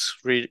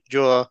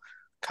 you're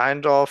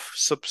kind of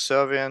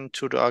subservient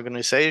to the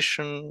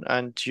organization,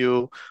 and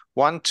you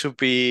want to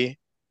be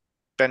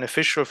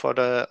beneficial for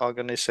the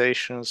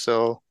organization.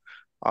 So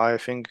I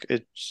think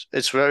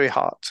it's very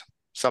hard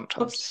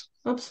sometimes.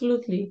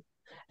 Absolutely.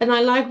 And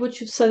I like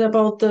what you've said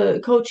about the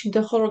coaching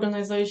the whole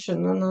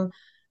organization. And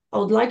I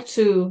would like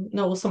to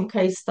know some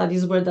case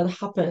studies where that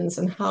happens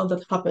and how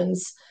that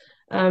happens.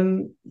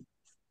 Um,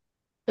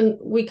 and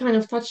we kind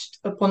of touched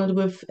upon it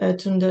with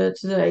Tunde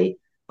today.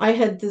 I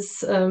had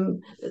this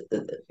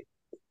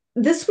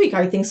week,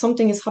 I think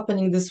something is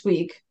happening this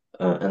week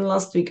and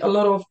last week, a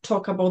lot of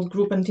talk about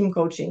group and team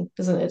coaching,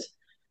 isn't it?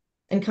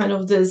 And kind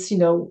of this,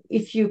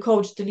 if you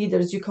coach the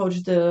leaders, you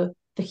coach the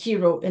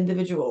hero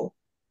individual.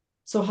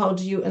 So how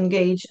do you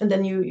engage? And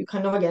then you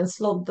kind of again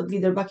slot the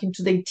leader back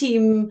into the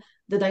team,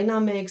 the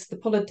dynamics, the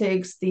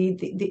politics,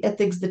 the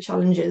ethics, the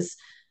challenges.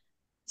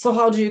 So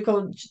how do you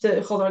coach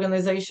the whole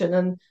organization?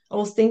 And I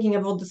was thinking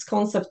about this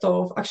concept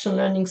of action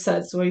learning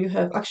sets, where you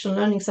have action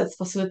learning sets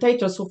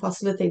facilitators who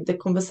facilitate the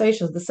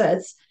conversations, the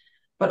sets,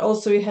 but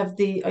also you have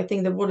I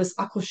think the word is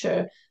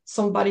accoucheur,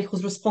 somebody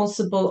who's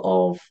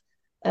responsible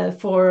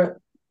for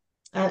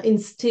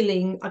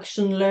instilling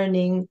action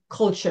learning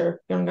culture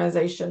in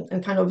organization,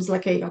 and kind of is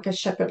like a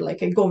shepherd,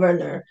 like a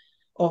governor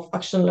of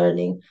action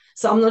learning.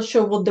 So I'm not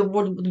sure what the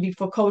word would be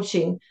for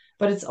coaching,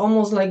 but it's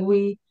almost like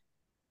we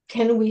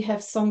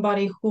have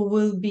somebody who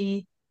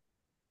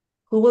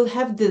will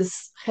have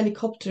this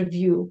helicopter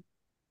view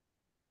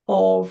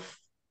of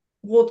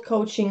what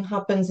coaching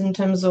happens in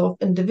terms of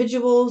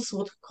individuals,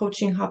 what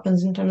coaching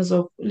happens in terms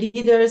of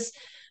leaders,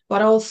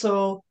 but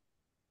also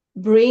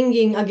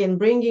bringing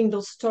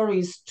those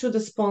stories to the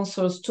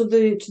sponsors, to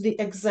the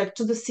exec,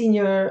 to the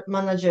senior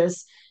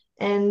managers,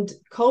 and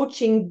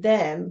coaching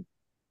them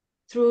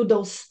through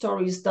those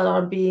stories that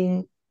are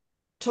being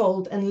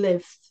told and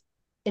lived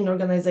in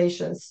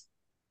organizations.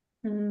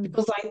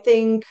 Because I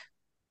think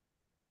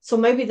so.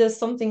 Maybe there's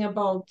something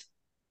about.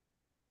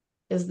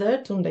 Is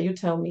there, Tunde? You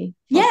tell me.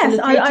 Yes,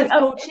 Facilitative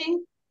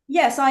coaching.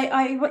 Yes,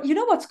 you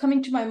know what's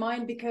coming to my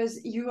mind, because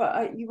you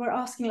were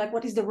asking like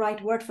what is the right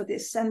word for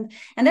this, and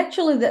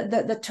actually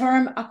the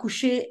term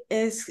accoucher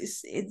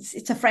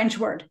it's a French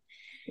word,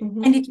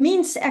 and it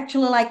means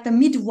actually like the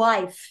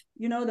midwife.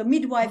 The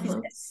midwife is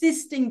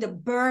assisting the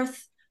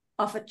birth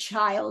of a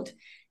child,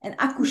 and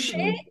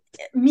accoucher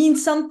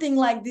means something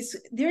like this.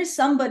 There is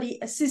somebody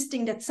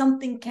assisting that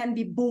something can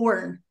be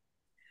born.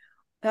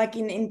 Like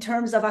in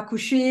terms of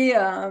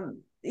accoucher,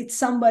 it's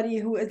somebody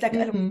who is like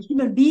a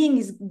human being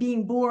is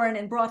being born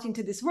and brought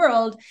into this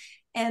world.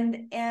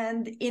 And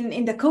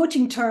in the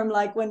coaching term,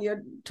 like when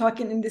you're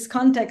talking in this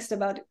context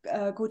about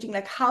coaching,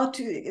 like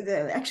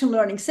the action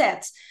learning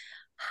sets,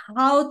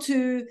 how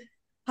to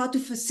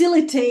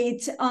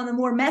facilitate on a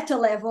more meta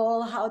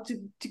level, how to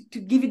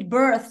give it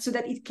birth so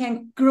that it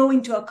can grow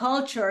into a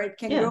culture, it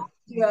can grow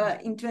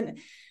into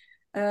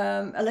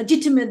a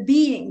legitimate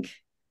being.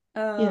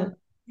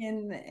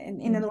 In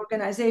an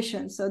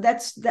organization. So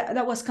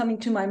that was coming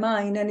to my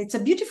mind, and it's a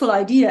beautiful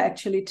idea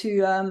actually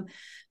to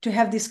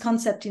have this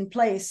concept in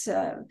place.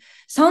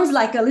 Sounds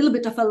like a little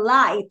bit of a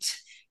light.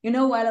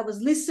 While I was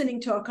listening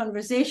to our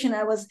conversation,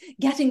 I was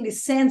getting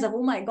this sense of,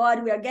 oh my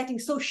God, we are getting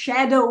so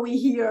shadowy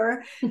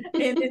here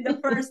in the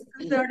first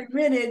 30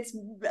 minutes.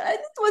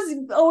 It was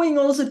owing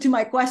also to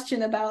my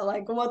question about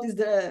like, what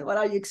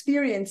are you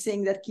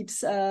experiencing that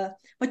keeps,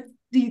 what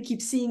do you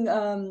keep seeing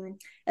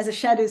as a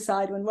shadow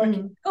side when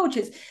working with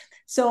coaches?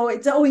 So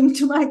it's owing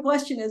to my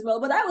question as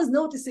well. But I was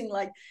noticing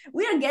like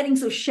we are getting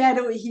so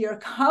shadowy here.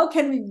 How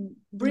can we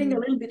bring a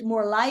little bit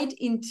more light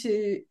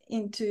into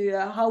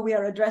how we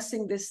are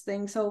addressing this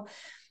thing? So,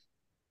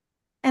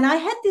 and I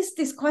had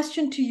this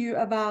question to you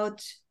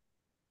about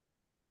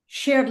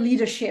shared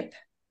leadership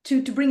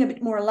to bring a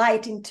bit more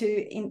light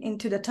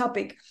into the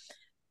topic.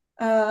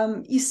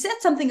 You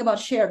said something about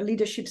shared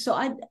leadership. So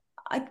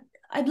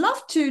I'd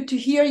love to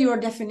hear your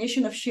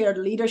definition of shared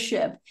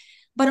leadership,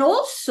 but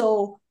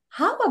also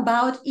how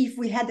about if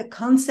we had a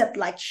concept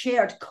like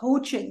shared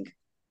coaching,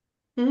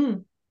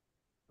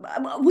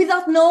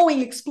 without knowing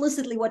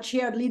explicitly what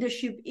shared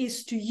leadership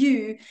is to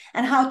you,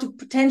 and how to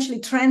potentially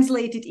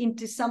translate it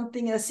into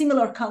something, a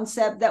similar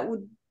concept that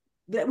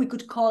we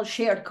could call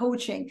shared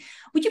coaching.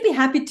 Would you be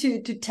happy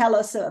to tell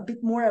us a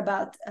bit more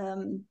about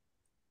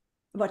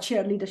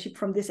shared leadership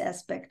from this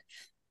aspect?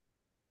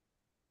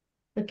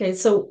 Okay,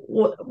 so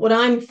what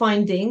I'm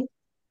finding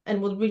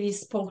and what really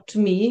spoke to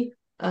me,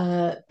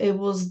 it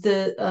was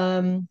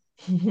the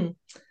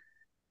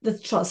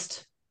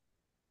trust.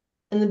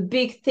 And the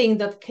big thing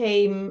that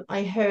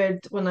I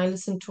heard when I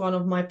listened to one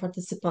of my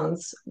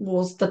participants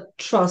was that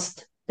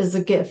trust is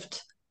a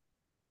gift.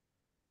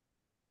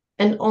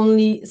 And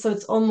only, so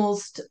it's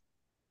almost,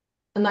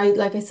 and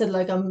like I said,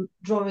 like I'm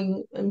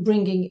drawing and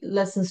bringing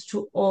lessons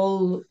to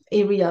all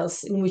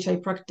areas in which I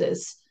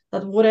practice,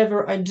 that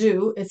whatever I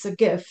do, it's a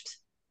gift.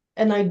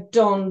 And I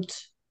don't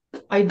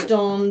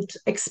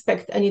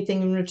expect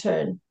anything in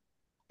return.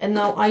 And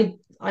now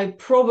I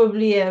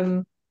probably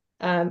am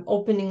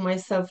opening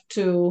myself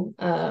to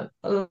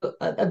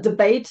a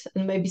debate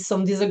and maybe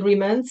some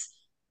disagreements,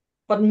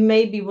 but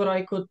maybe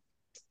I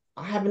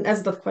haven't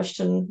asked that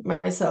question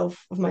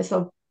myself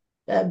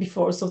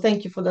before. So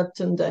thank you for that,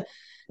 Tunde.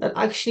 That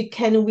actually,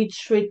 can we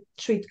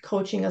treat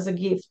coaching as a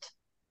gift,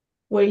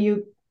 where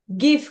you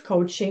give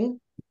coaching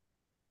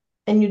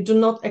and you do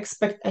not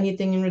expect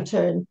anything in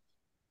return?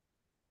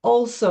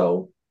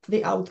 Also,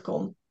 the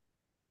outcome.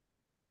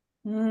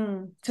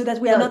 So that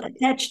we are not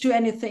attached to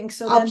anything.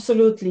 So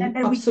absolutely, and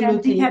then we can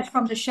absolutely, detach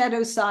from the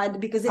shadow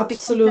side, because it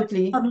becomes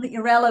absolutely. suddenly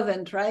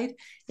irrelevant, right?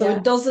 So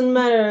it doesn't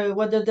matter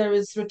whether there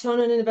is return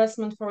on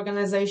investment for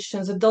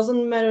organizations. It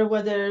doesn't matter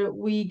whether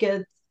we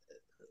get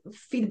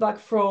feedback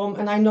from,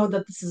 and I know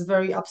that this is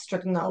very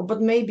abstract now,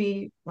 but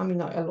maybe, I mean,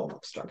 I love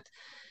abstract.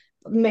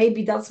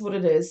 Maybe that's what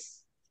it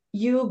is.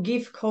 You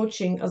give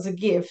coaching as a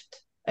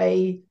gift,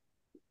 a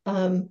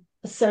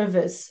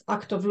service,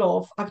 act of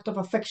love, act of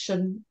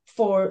affection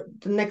for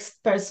the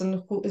next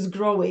person who is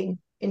growing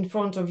in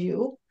front of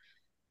you,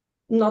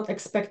 not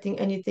expecting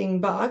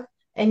anything back,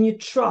 and you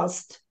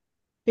trust,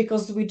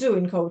 because we do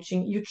in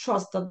coaching, you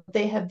trust that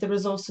they have the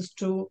resources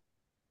to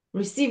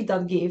receive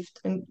that gift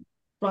and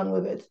run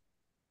with it.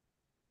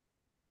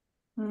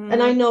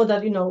 And I know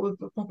that,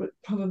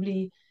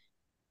 probably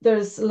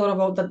there's a lot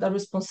about that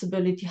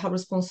responsibility, how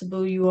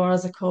responsible you are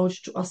as a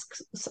coach to ask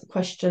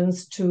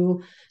questions,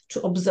 to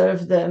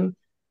observe them.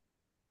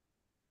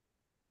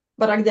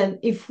 But again,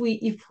 if we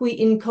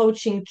in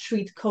coaching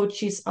treat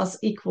coaches as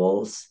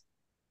equals,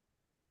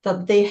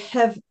 that they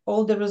have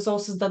all the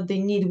resources that they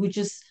need, we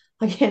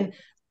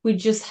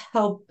just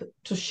help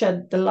to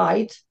shed the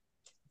light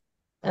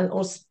and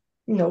also,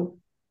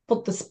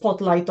 put the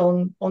spotlight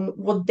on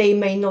what they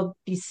may not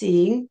be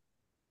seeing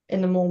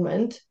in a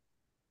moment.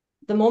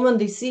 The moment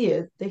they see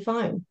it, they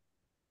find.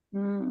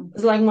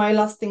 It's like my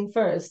last thing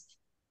first.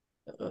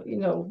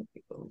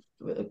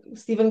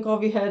 Stephen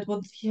Covey had,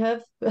 what did he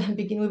have?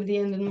 Begin with the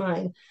end in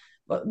mind.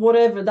 But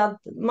whatever, that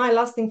my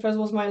last thing first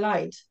was my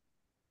light.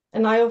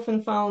 And I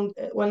often found,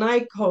 when I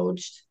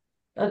coached,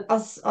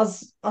 as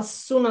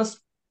soon as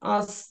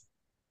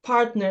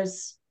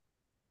partners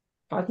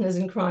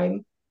in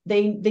crime,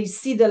 they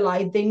see the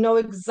light, they know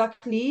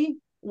exactly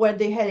where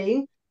they're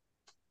heading.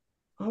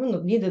 I'm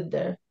not needed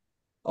there.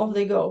 Off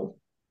they go.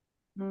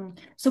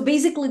 So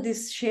basically,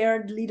 this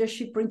shared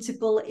leadership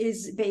principle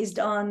is based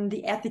on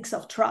the ethics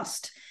of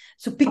trust.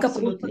 So pick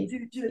Absolutely. up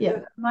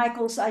to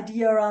Michael's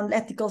idea around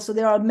ethical. So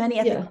there are many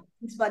ethical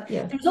things, but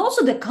Yeah. there's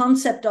also the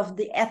concept of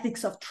the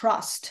ethics of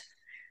trust.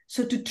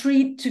 So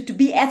to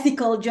be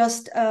ethical,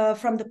 just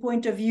from the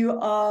point of view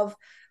of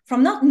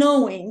from not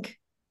knowing,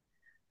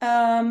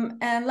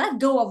 and let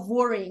go of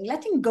worrying,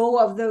 letting go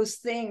of those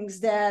things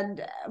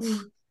that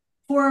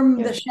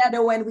form the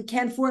shadow, and we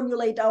can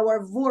formulate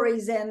our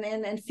worries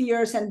and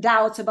fears and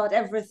doubts about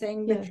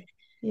everything,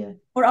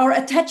 or our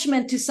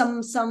attachment to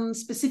some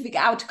specific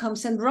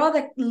outcomes, and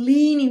rather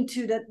lean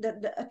into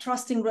a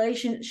trusting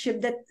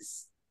relationship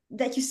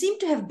that you seem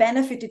to have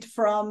benefited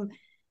from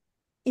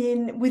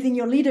within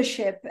your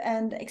leadership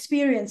and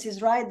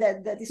experiences, right?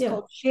 That is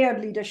called shared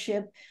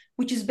leadership,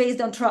 which is based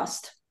on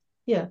trust.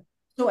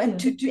 So, and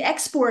to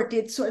export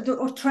it,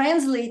 or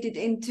translate it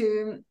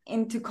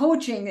into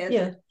coaching,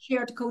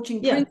 shared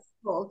coaching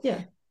principle,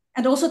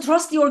 and also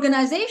trust the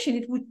organization.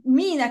 It would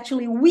mean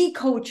actually we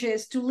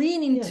coaches to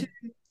lean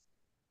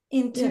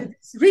into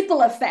this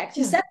ripple effect.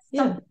 You said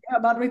something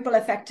about ripple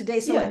effect today.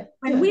 So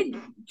when we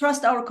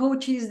trust our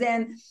coaches,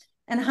 then,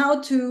 and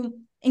how to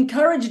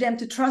encourage them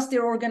to trust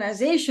their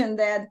organization,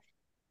 that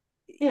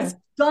it's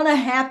gonna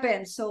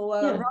happen. So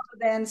rather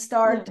than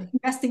start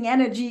investing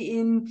energy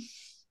in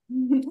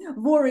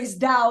worries,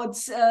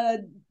 doubts,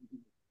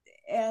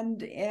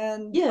 and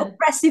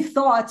oppressive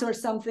thoughts or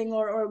something,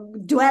 or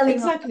dwelling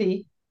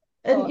exactly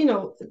on.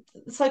 And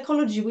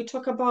psychology, we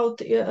talk about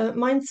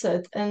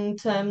mindset and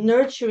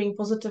nurturing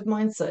positive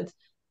mindset.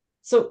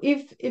 So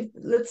if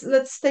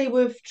let's stay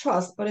with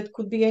trust, but it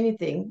could be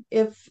anything.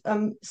 If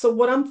so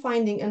what I'm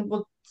finding, and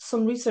what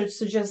some research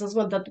suggests as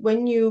well, that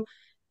when you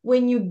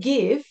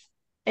give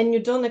and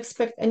you don't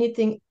expect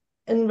anything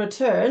in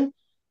return,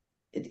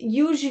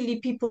 usually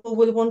people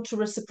will want to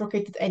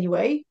reciprocate it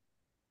anyway.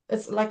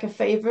 It's like a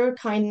favor,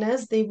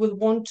 kindness. They will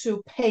want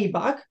to pay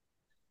back.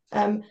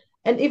 And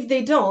if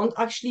they don't,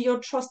 actually your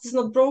trust is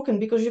not broken,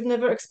 because you've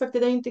never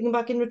expected anything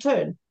back in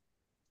return.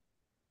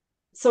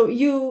 So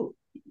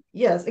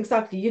yes,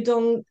 exactly. You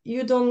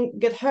don't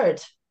get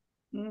hurt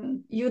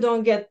you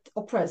don't get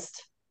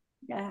oppressed.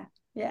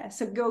 Yeah.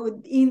 So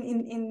go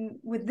in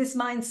with this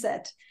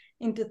mindset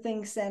into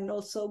things, and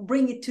also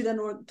bring it to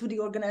the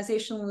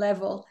organizational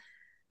level,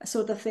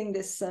 sort of thing,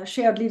 this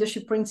shared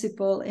leadership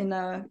principle in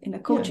a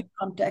coaching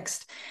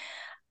context.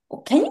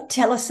 Can you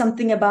tell us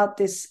something about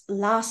this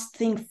last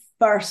thing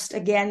first?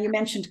 Again, you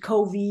mentioned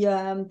Covey,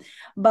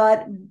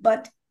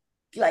 but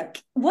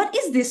like, what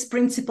is this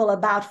principle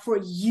about for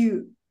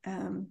you?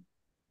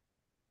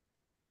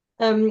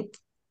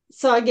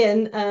 So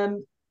again,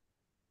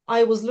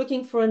 I was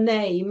looking for a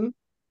name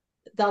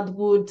that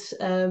would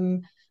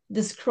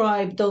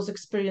describe those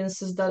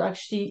experiences that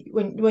actually,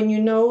 when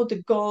you know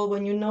the goal,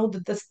 when you know the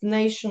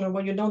destination, or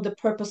when you know the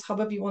purpose,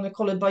 however you want to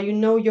call it, but you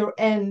know your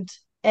end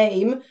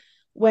aim,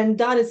 when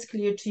that is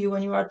clear to you,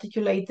 when you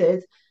articulate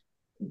it,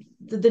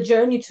 the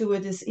journey to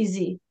it is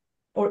easy,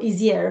 or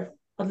easier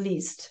at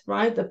least,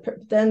 right?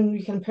 Then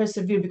you can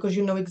persevere because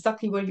you know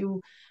exactly where you're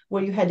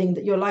heading,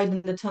 that you're light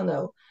in the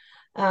tunnel.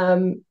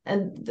 And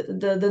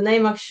the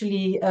name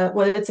actually,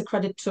 well, it's a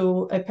credit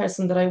to a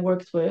person that I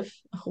worked with,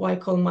 who I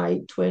call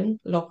my twin.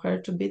 Love her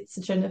to bits,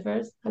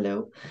 Jennifer.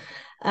 Hello.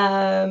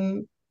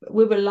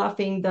 We were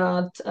laughing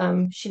that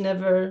she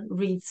never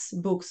reads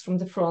books from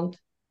the front.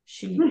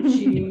 She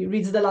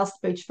reads the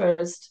last page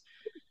first.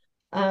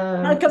 So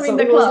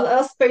it was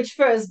last page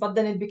first, but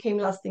then it became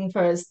last thing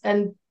first.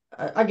 And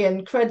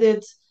again,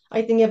 credit.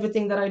 I think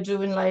everything that I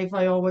do in life,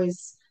 I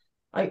always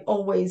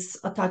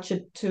attach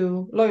it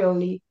to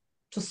loyally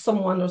to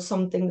someone or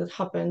something that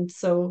happened.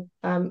 So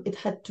it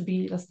had to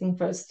be last thing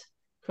first.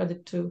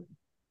 Credit to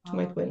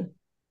my twin.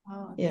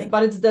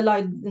 But it's the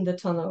light in the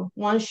tunnel.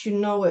 Once you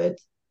know it,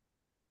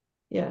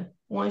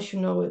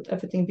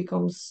 everything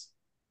becomes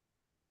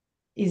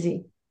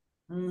easy.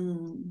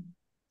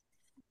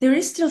 There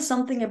is still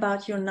something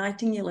about your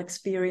Nightingale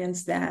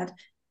experience that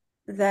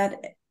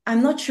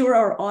I'm not sure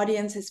our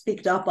audience has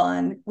picked up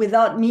on,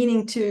 without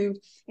meaning to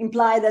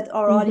imply that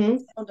our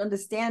audience don't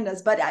understand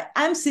us. But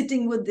I'm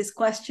sitting with this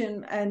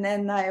question, and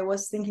then I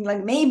was thinking,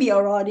 like, maybe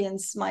our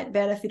audience might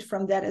benefit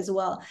from that as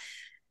well.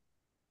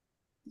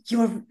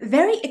 You're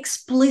very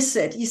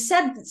explicit. You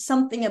said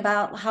something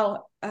about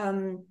how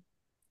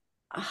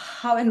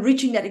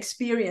enriching that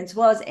experience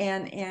was,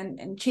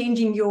 and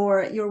changing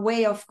your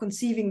way of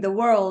conceiving the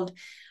world.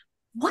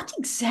 What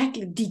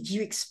exactly did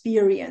you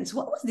experience?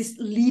 What was this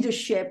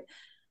leadership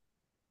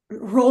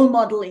role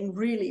modeling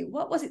really?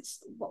 What was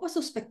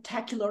so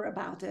spectacular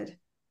about it?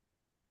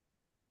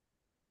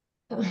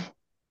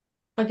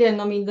 Again,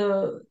 I mean,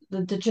 the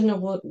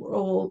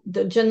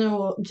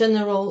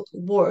general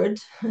word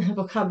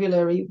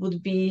vocabulary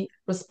would be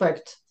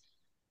respect.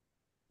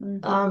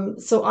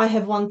 So I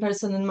have one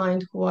person in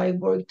mind who I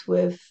worked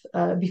with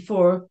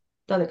before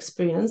that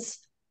experience,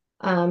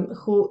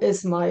 who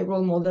is my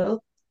role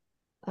model,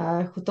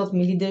 who taught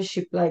me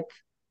leadership like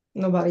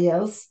nobody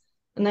else.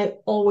 And I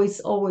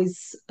always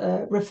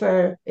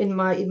refer in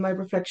my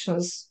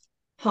reflections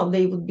how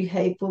they would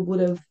behave, what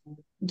would have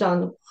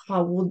done,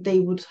 how they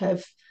would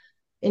have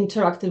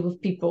interacted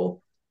with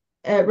people.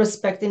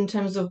 Respect in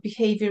terms of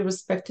behavior,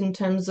 respect in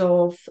terms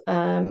of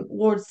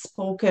words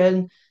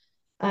spoken,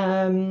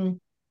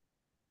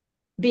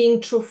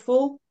 being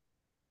truthful,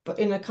 but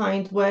in a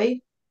kind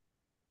way,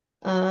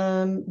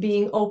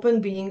 being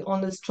open, being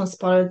honest,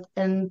 transparent,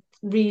 and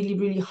really,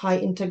 really high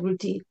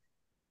integrity,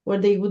 where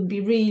they would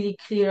be really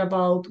clear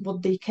about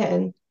what they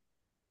can,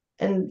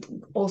 and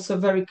also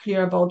very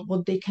clear about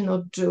what they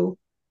cannot do.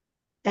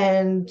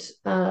 And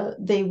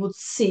they would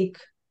seek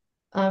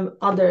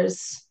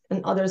others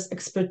and others'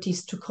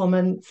 expertise to come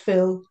and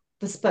fill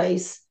the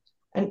space,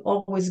 and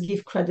always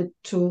give credit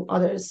to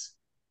others.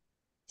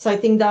 So I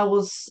think that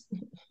was,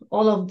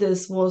 all of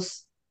this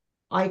was,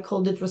 I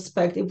called it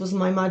respect. It was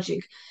my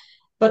magic.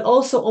 But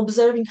also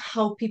observing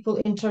how people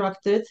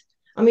interacted.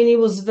 I mean, it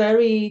was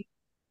very,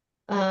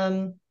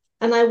 and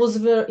I was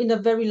in a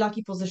very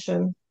lucky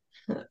position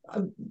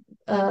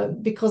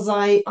because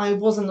I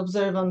wasn't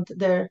observant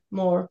there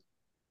more.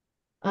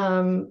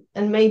 And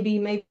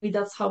maybe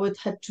that's how it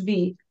had to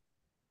be,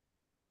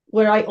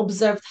 where I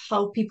observed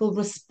how people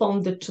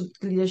responded to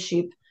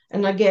leadership.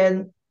 And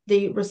again,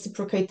 they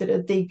reciprocated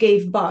it. They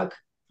gave back.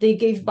 They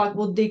gave back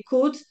what they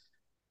could.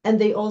 And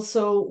they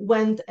also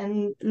went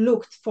and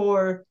looked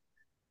for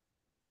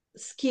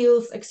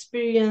skills,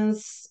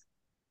 experience,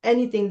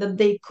 anything that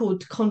they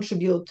could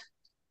contribute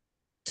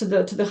to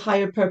the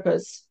higher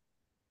purpose.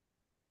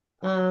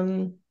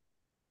 And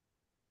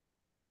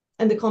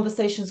the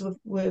conversations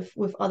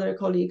with other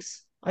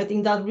colleagues. I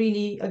think that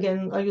really,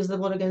 again, I use the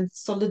word again,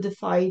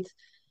 solidified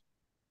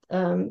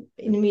in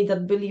me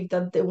that belief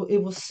that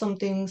it was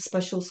something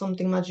special,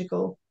 something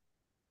magical,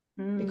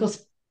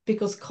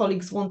 because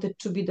colleagues wanted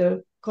to be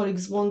there,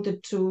 colleagues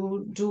wanted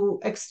to do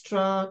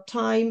extra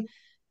time,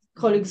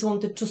 colleagues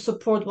wanted to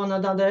support one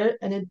another,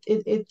 and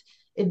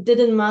it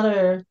didn't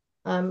matter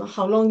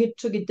how long it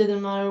took. It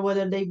didn't matter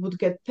whether they would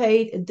get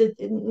paid.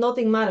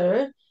 Nothing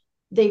mattered.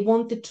 They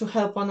wanted to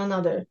help one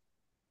another.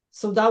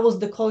 So that was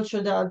the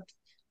culture that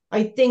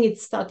I think it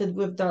started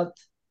with that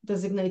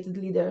designated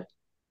leader.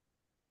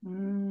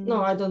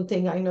 No, I don't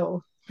think I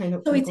know.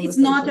 So it's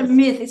not a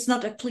myth, it's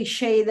not a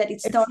cliche that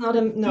it starts with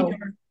a no.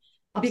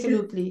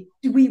 Absolutely.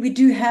 We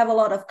do have a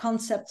lot of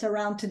concepts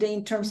around today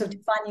in terms of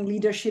defining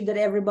leadership, that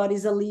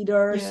everybody's a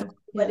leader. Yeah,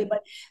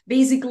 but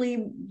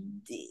basically,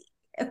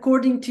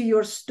 according to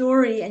your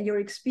story and your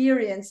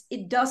experience,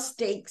 it does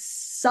take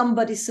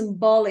somebody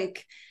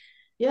symbolic.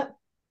 Yeah.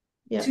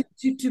 To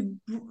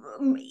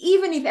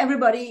even if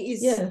everybody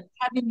is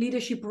having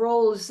leadership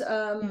roles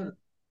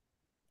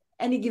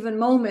any given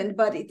moment,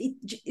 but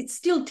it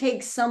still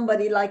takes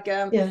somebody like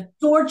a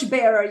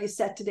torchbearer. You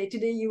said today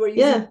you were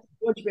using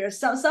torchbearer,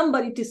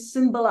 somebody to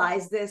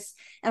symbolize this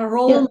and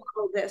role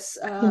model this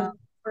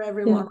for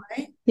everyone,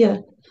 right? Yeah.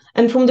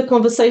 And from the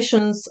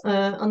conversations,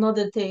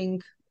 another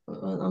thing,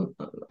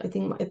 I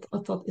think my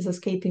thought is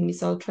escaping me,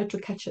 so I'll try to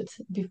catch it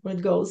before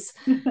it goes.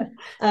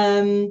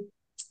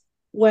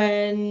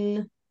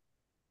 When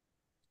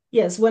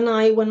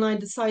I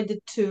decided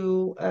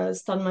to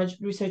start my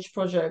research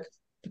project,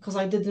 because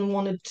I didn't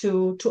want it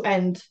to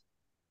end.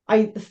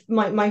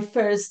 My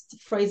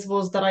first phrase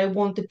was that I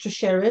wanted to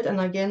share it,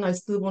 and again, I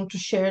still want to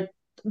share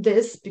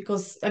this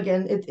because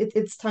again,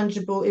 it's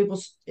tangible. It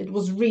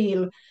was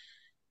real,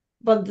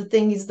 but the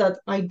thing is that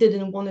I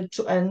didn't want it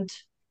to end,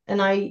 and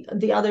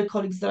the other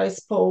colleagues that I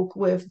spoke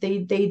with, they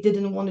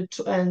didn't want it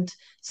to end.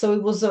 So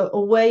it was a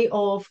way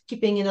of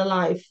keeping it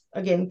alive,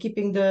 again,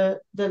 keeping the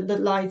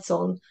lights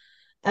on.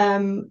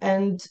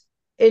 And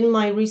in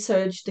my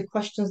research, the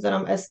questions that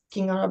I'm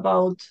asking are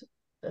about,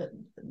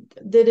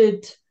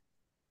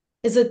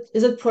 is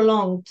it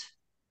prolonged?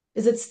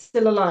 Is it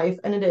still alive?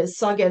 And it is.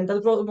 So again,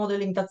 that role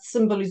modeling, that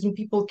symbolism,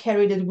 people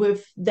carried it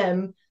with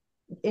them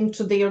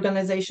into the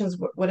organizations,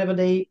 whatever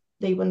they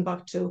went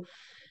back to.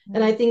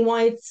 And I think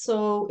why it's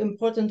so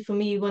important for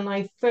me when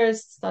I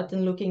first started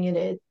looking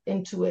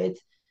into it,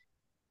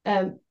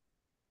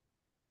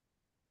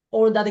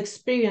 or that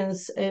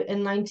experience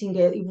in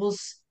Nightingale, it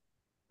was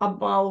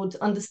about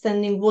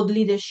understanding what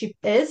leadership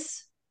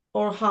is,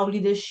 or how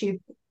leadership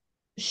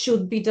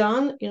should be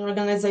done in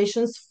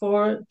organizations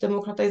for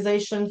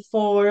democratization,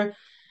 for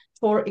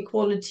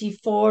equality,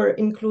 for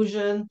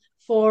inclusion,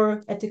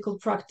 for ethical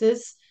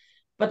practice.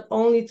 But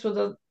only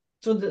through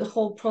the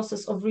whole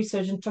process of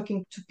research and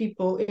talking to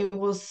people, it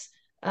was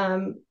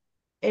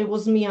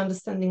me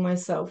understanding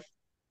myself,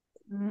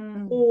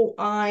 who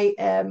I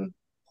am,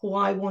 who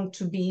I want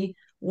to be,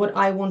 what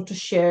I want to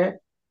share,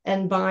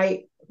 and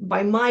by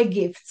my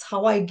gifts,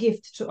 how I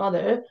gift to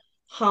other,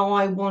 how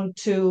I want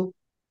to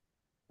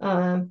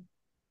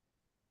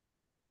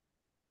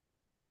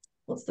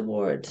what's the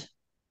word?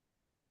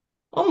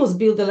 Almost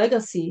build a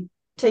legacy.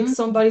 Take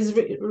somebody's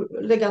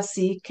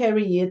legacy,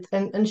 carry it,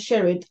 and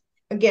share it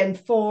again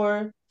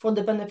for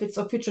the benefits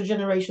of future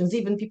generations,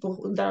 even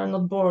people that are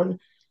not born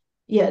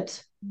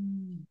yet.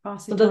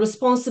 So the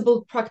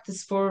responsible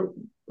practice for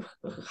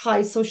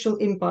high social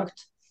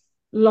impact,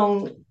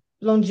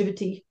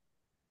 longevity.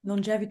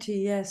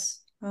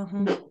 Yes.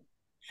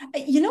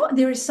 You know,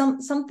 there is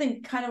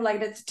something kind of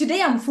like that.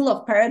 Today I'm full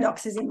of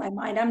paradoxes in my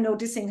mind. I'm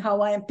noticing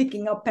how I am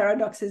picking up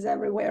paradoxes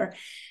everywhere.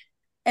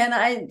 And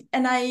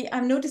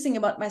I'm noticing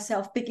about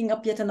myself picking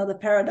up yet another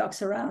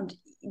paradox around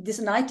this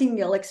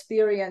Nightingale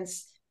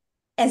experience,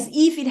 as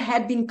if it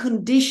had been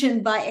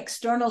conditioned by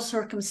external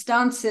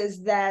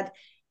circumstances, that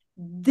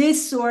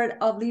this sort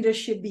of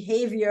leadership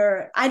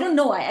behavior, I don't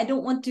know, I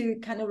don't want to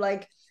kind of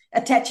like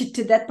attach it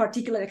to that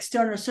particular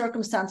external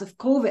circumstance of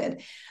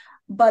COVID.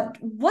 But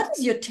what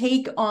is your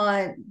take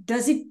on,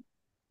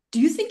 do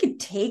you think it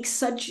takes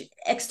such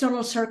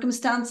external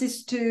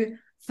circumstances to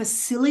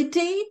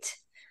facilitate,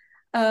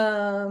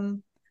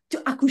 to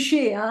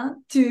accoucher,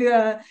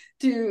 to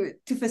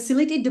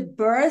facilitate the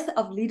birth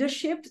of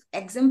leadership,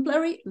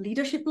 exemplary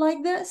leadership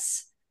like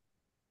this?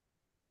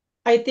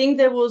 I think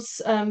there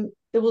was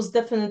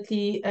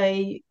definitely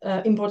a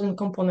important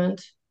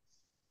component.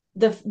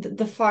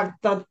 The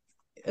fact that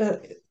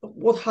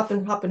what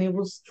happened. It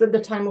was at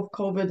the time of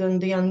COVID and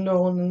the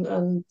unknown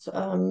and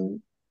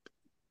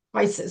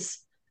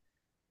crisis.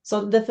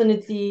 So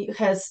definitely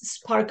has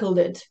sparkled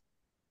it.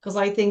 Because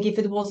I think if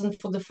it wasn't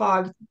for the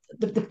fact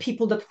that the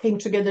people that came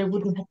together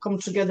wouldn't have come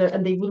together,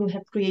 and they wouldn't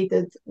have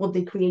created what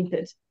they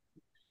created.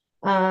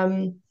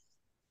 But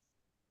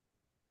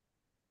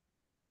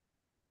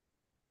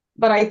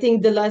I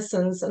think the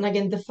lessons, and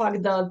again, the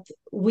fact that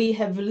we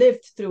have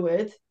lived through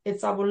it,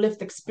 it's our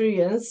lived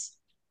experience.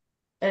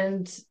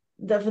 And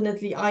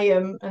definitely I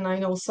am, and I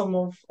know some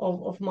of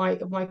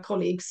my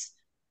colleagues,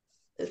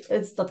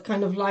 it's that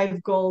kind of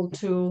life goal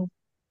to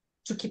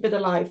keep it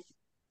alive,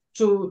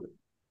 to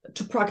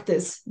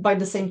practice by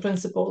the same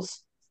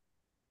principles.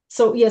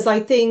 So yes,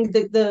 I think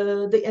that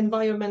the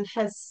environment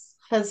has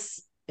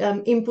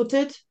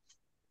inputted,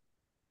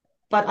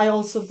 but I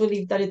also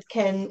believe that it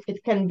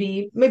can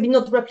be maybe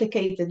not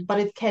replicated, but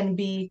it can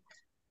be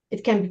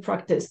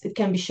practiced, it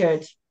can be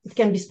shared, it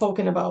can be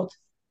spoken about.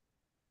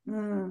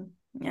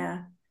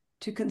 Yeah,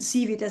 to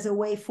conceive it as a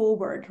way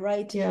forward,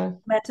 right? Yeah.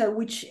 No matter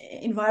which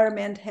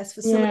environment has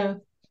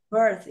facilitated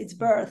its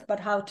birth, but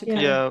how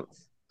to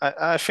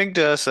I think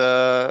there's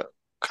a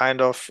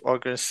kind of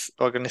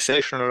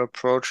organizational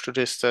approach to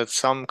this that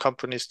some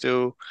companies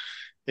do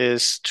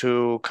is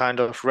to kind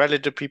of rally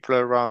the people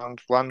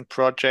around one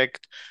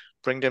project,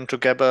 bring them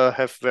together,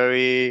 have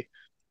very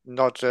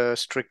not a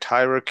strict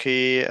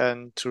hierarchy,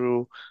 and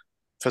to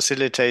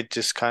facilitate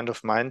this kind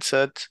of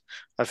mindset.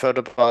 I've heard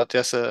about,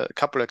 there's a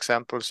couple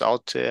examples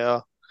out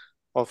there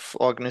of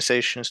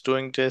organizations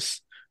doing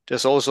this.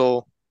 There's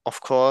also, of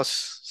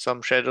course,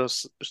 some shadow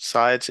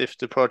sides. If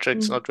the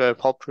project's not very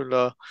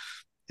popular,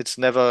 it's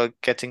never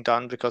getting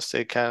done because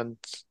the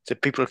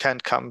people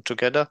can't come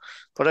together.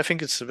 But I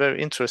think it's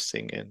very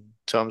interesting in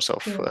terms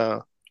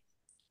of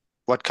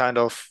what kind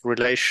of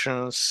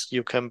relations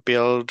you can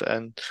build,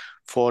 and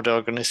for the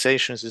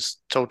organizations is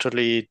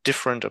totally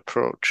different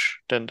approach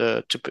than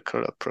the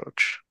typical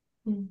approach.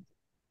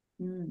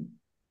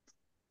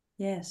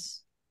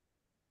 Yes.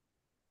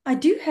 I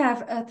do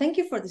have, thank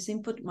you for this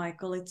input,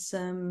 Michael. It's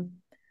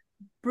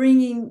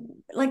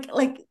bringing,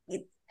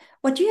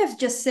 what you have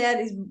just said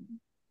is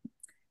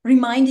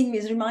reminding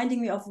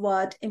me of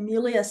what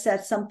Emilia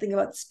said, something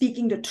about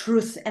speaking the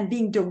truth and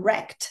being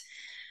direct.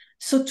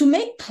 So to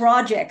make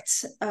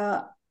projects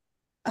a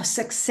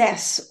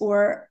success,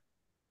 or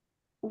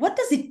what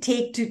does it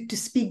take to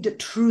speak the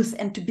truth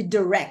and to be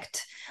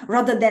direct,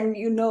 rather than,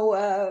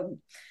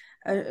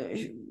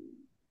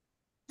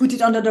 put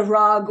it under the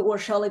rug or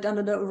shell it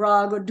under the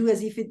rug, or do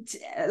as if it,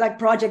 like,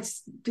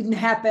 projects didn't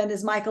happen,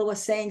 as Michael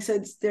was saying, so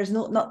there's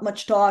not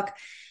much talk.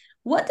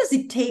 What does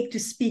it take to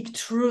speak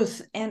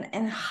truth,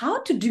 and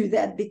how to do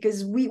that?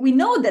 Because we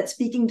know that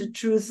speaking the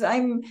truth,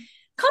 I'm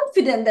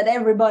confident that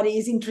everybody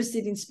is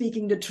interested in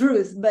speaking the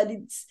truth, but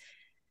it's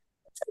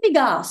a big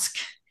ask,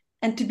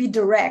 and to be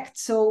direct.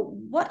 So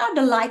what are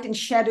the light and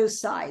shadow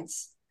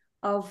sides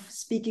of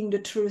speaking the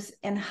truth,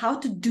 and how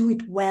to do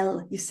it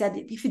well? You said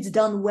if it's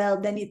done well,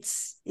 then it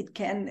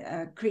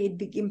can create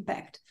big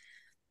impact.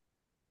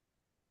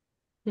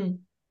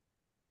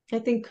 I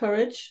think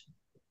courage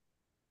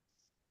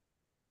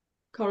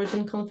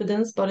and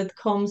confidence, but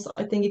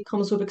I think it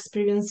comes with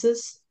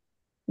experiences,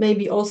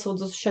 maybe also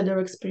those shadow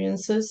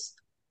experiences.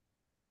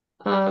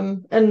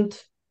 And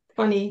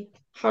funny,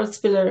 hard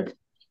spiller,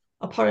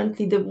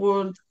 apparently the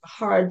word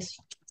hard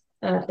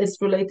is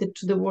related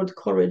to the word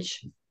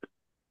courage.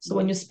 So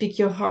when you speak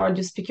your heart,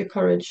 you speak your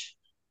courage.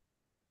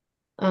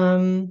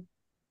 And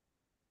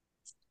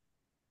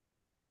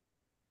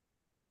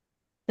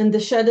the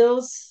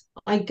shadows,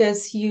 I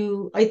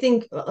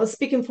think,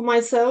 speaking for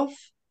myself,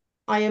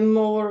 I am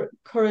more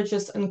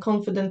courageous and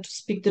confident to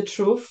speak the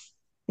truth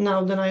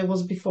now than I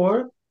was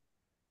before,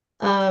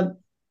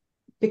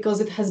 because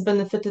it has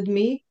benefited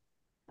me.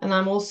 And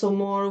I'm also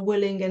more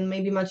willing and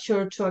maybe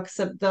mature to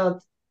accept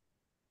that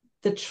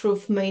the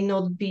truth may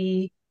not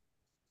be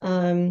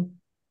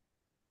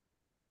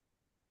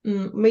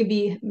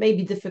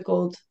maybe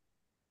difficult,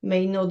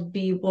 may not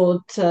be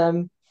what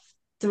the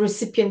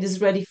recipient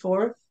is ready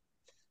for.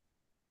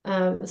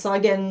 So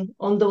again,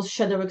 on those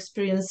shadow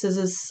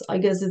experiences, I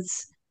guess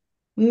it's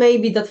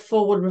maybe that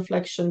forward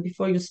reflection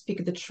before you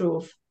speak the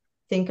truth.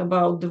 Think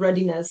about the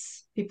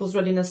readiness, people's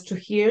readiness to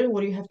hear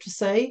what you have to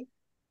say.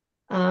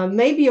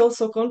 Maybe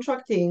also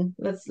contracting.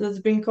 Let's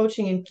bring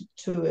coaching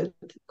into it.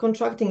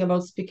 Contracting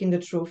about speaking the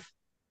truth.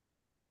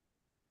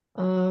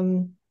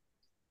 And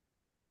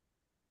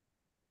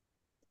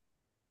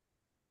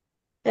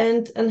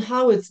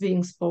how it's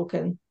being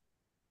spoken.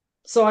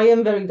 So I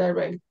am very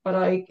direct, but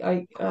I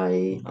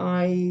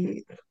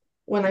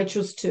when I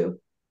choose to.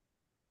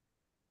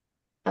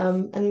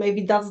 And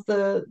maybe that's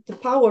the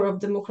power of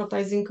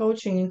democratizing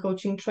coaching and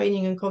coaching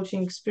training and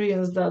coaching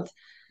experience, that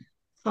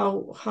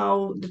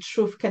how the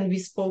truth can be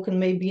spoken,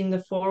 maybe in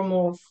the form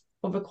of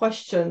a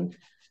question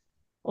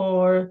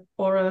or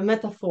a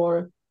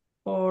metaphor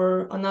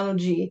or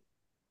analogy,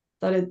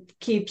 that it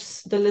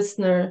keeps the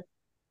listener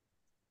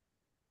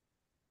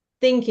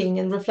thinking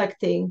and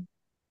reflecting,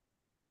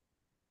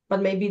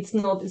 but maybe it's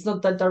not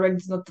that direct,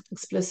 it's not that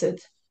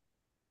explicit.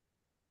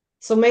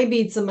 So maybe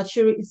it's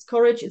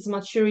courage, it's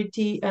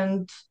maturity,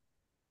 and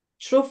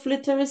truth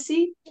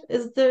literacy.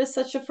 Is there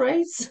such a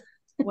phrase?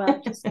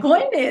 Well, just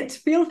coin it.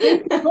 Feel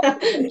free.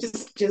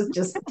 just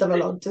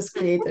develop, just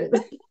create it.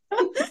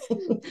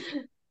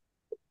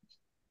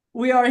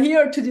 We are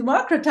here to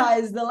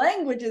democratize the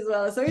language as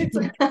well, so it's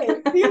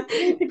okay. Feel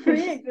free to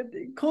create,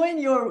 coin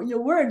your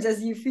words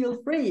as you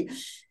feel free.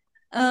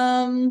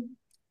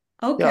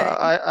 Okay. Yeah,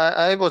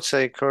 I would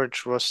say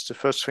courage was the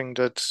first thing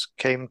that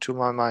came to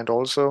my mind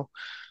also.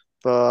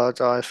 But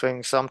I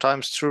think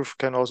sometimes truth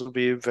can also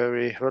be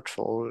very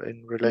hurtful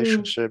in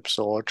relationships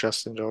or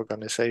just in the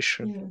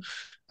organization.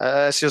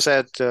 As you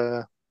said,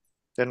 the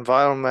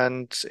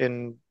environment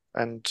and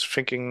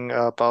thinking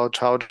about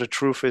how the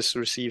truth is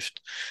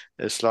received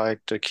is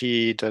like the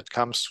key that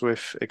comes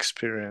with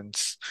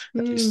experience.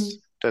 At least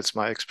that's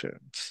my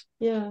experience.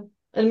 Yeah.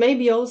 And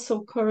maybe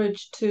also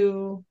courage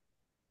to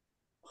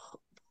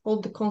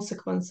hold the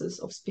consequences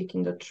of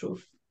speaking the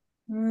truth.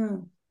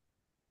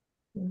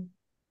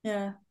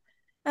 Yeah.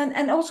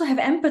 And also have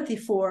empathy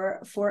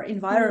for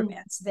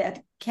environments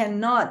that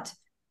cannot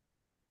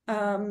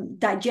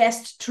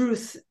digest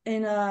truth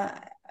in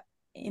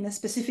a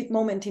specific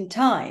moment in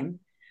time,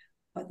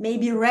 but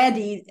maybe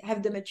ready,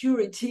 have the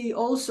maturity,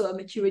 also a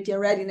maturity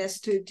and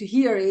readiness to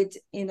hear it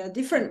in a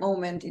different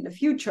moment in the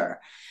future.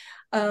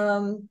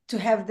 To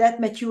have that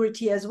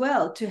maturity as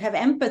well, to have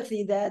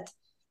empathy that,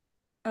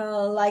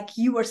 like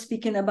you were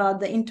speaking about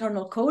the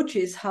internal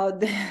coaches, how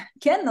they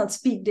cannot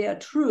speak their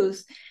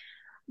truth,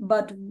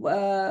 but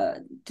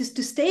just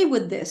to stay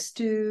with this,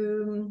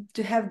 to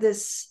have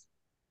this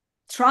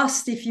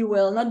trust, if you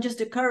will, not just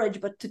the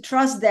courage, but to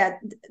trust that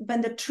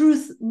when the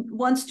truth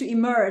wants to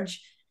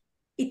emerge,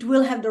 it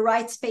will have the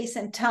right space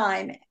and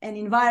time and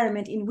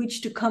environment in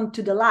which to come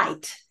to the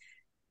light.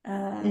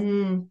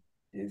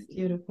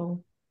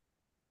 Beautiful.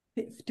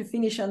 To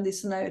finish on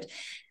this note,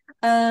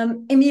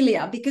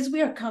 Emilia, because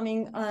we are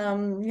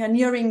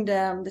nearing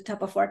the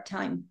top of our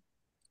time,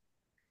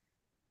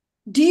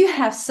 do you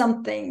have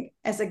something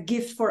as a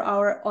gift for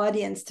our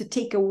audience to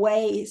take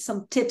away,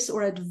 some tips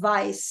or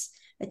advice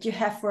that you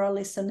have for our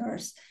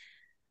listeners,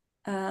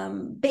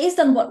 based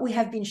on what we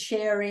have been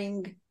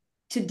sharing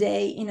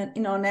today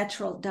in our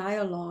natural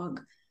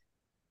dialogue?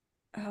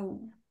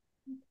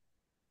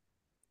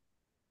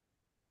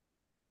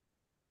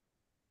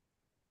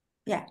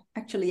 Yeah,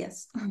 actually,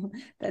 yes.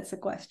 That's the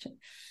question.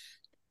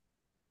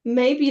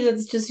 Maybe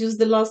let's just use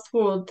the last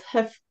word.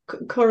 Have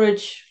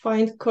courage,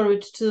 find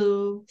courage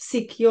to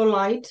seek your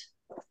light.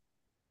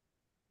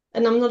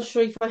 And I'm not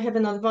sure if I have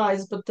an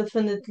advice, but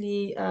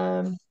definitely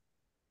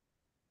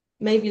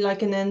maybe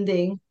like an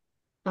ending,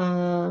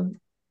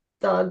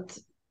 that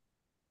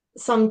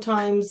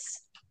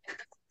sometimes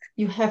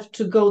you have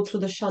to go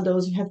through the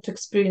shadows, you have to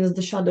experience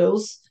the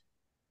shadows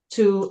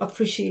to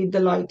appreciate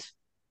the light.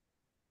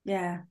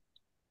 Yeah.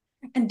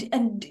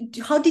 And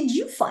how did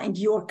you find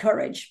your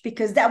courage?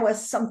 Because that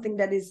was something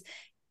that is,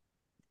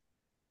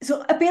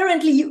 so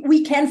apparently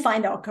we can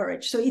find our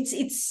courage. So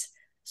it's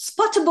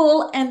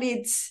spottable and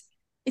it's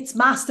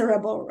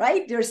masterable,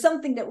 right? There's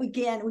something that we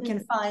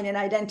can find and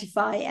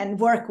identify and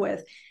work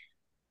with.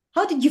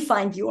 How did you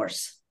find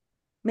yours?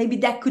 Maybe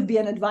that could be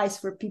an advice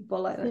for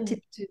people, a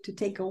tip to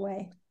take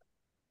away.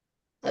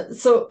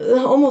 So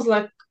almost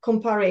like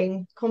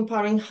comparing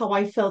how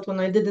I felt when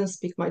I didn't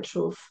speak my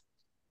truth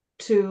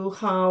to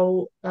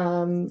how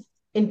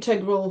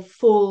integral,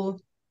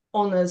 full,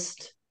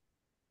 honest,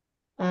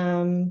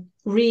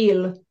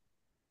 real,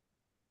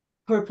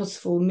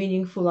 purposeful,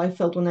 meaningful I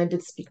felt when I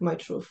did speak my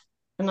truth.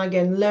 And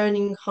again,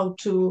 learning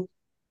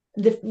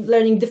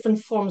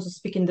different forms of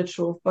speaking the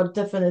truth, but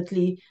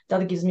definitely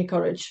that gives me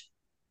courage.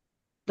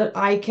 That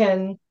I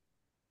can,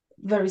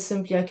 very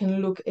simply, I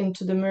can look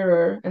into the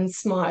mirror and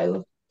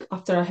smile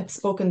after I have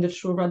spoken the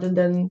truth rather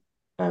than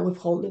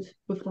withhold it.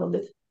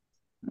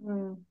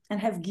 And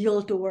have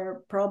guilt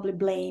or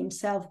probably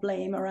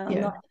self-blame around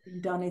not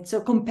having done it.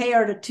 So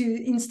compare the two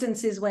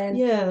instances when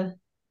you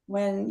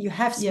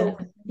have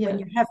spoken, when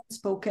you haven't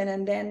spoken,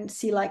 and then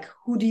see like,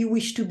 who do you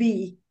wish to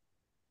be?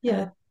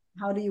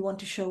 How do you want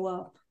to show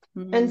up?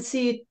 And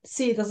see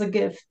it as a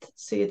gift,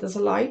 see it as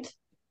a light.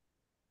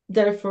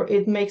 Therefore,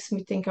 it makes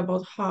me think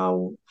about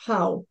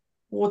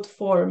what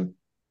form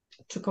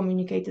to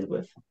communicate it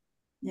with.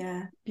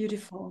 Yeah,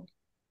 beautiful.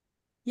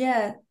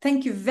 Yeah,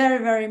 thank you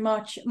very, very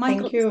much.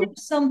 Michael, Thank you. Is there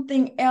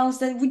something else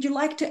that would you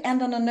like to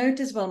end on a note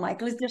as well,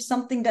 Michael? Is there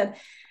something that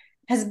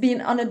has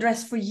been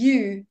unaddressed for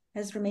you,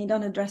 has remained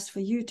unaddressed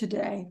for you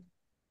today?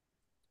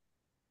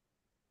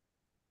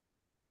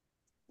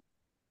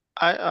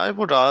 I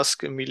would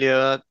ask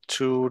Emilia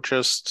to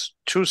just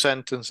 2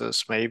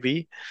 sentences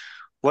maybe.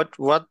 What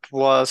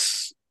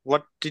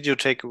did you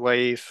take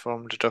away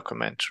from the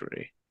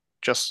documentary?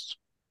 Just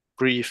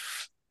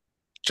brief,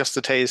 just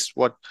a taste.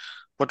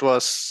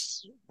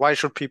 Why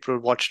should people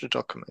watch the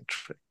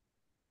documentary,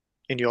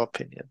 in your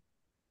opinion?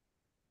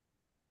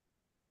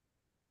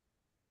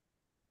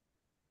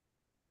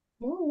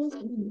 What was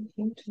I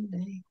thinking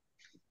today?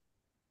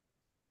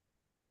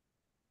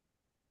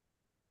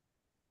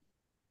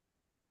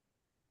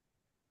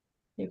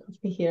 You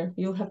got me here.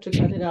 You'll have to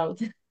cut it out.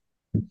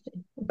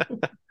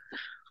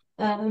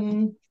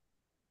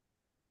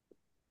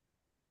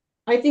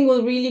 I think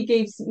what really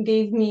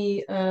gave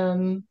me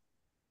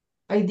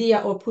idea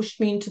or pushed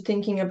me into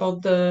thinking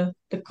about the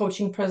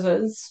coaching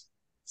presence,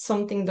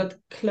 something that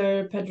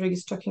Claire Pedrick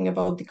is talking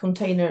about, the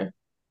container.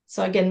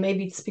 So again,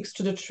 maybe it speaks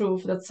to the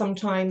truth that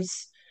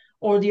sometimes,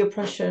 or the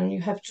oppression,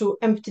 you have to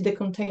empty the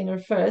container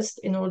first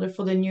in order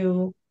for the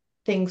new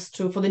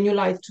for the new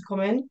light to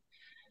come in.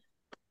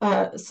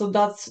 So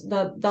that's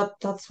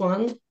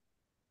one.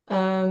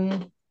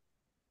 And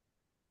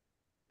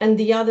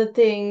the other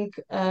thing,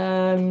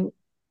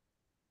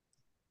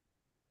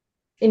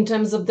 in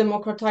terms of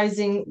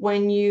democratizing,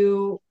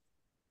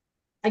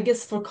 I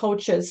guess for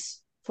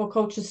coaches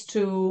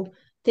to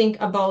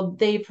think about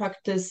their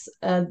practice,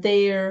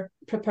 their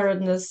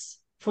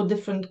preparedness for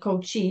different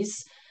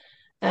coachees,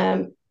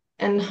 and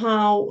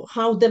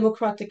how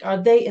democratic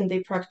are they in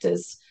their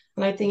practice.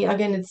 And I think,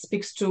 again, it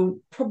speaks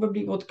to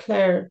probably what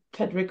Claire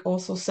Pedrick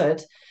also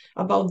said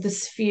about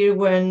this fear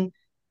when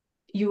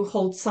you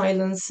hold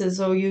silences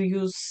or you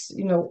use,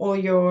 all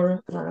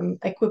your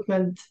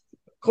equipment,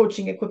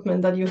 coaching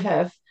equipment that you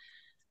have,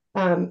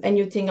 and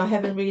you think I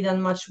haven't really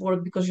done much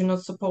work because you're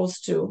not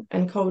supposed to,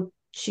 and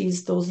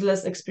coaches, those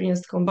less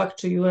experienced, come back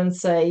to you and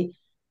say,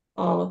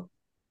 oh,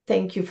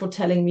 thank you for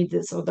telling me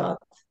this or that.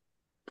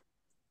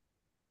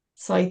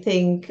 So I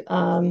think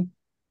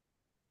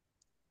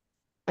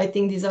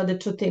these are the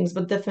two things,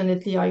 but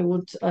definitely I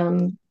would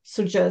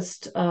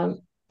suggest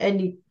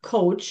any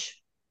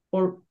coach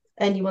or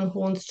anyone who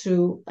wants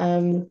to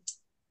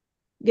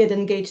get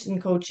engaged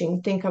in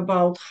coaching, think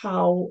about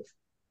how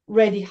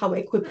ready, how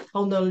equipped,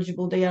 how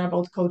knowledgeable they are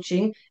about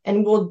coaching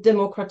and what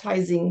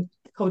democratizing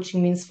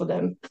coaching means for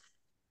them.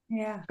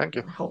 Yeah. Thank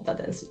you. I hope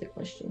that answers the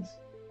questions.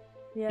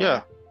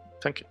 Yeah,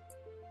 thank you.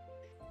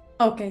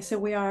 Okay, so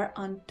we are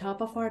on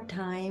top of our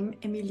time.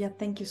 Emilia,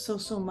 thank you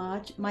so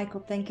much. Michael,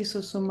 thank you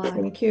so much.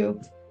 Thank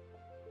you.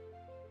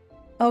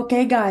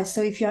 Okay, guys,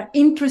 so if you are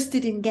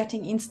interested in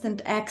getting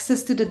instant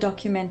access to the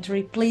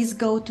documentary, please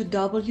go to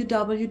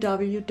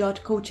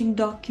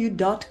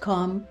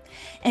www.coachingdocu.com.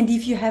 And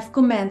if you have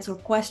comments or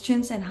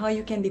questions and how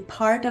you can be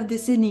part of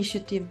this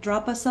initiative,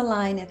 drop us a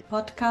line at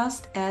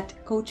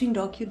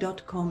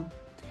podcast@coachingdocu.com.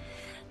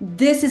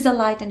 This is A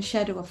Light and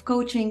Shadow of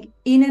Coaching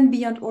in and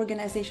Beyond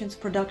Organizations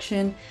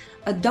production,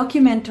 a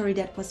documentary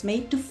that was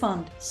made to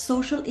fund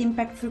social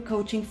impact through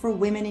coaching for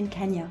women in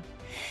Kenya.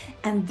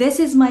 And this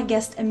is my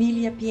guest,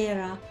 Emilia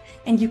Piera,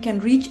 and you can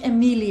reach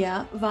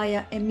Emilia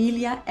via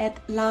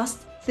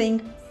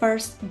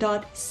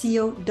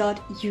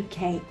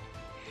emilia@lastthingfirst.co.uk.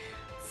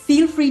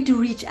 Feel free to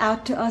reach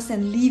out to us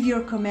and leave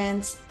your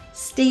comments.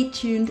 Stay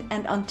tuned,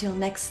 and until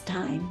next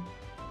time.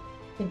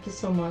 Thank you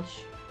so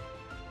much.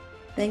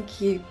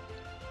 Thank you.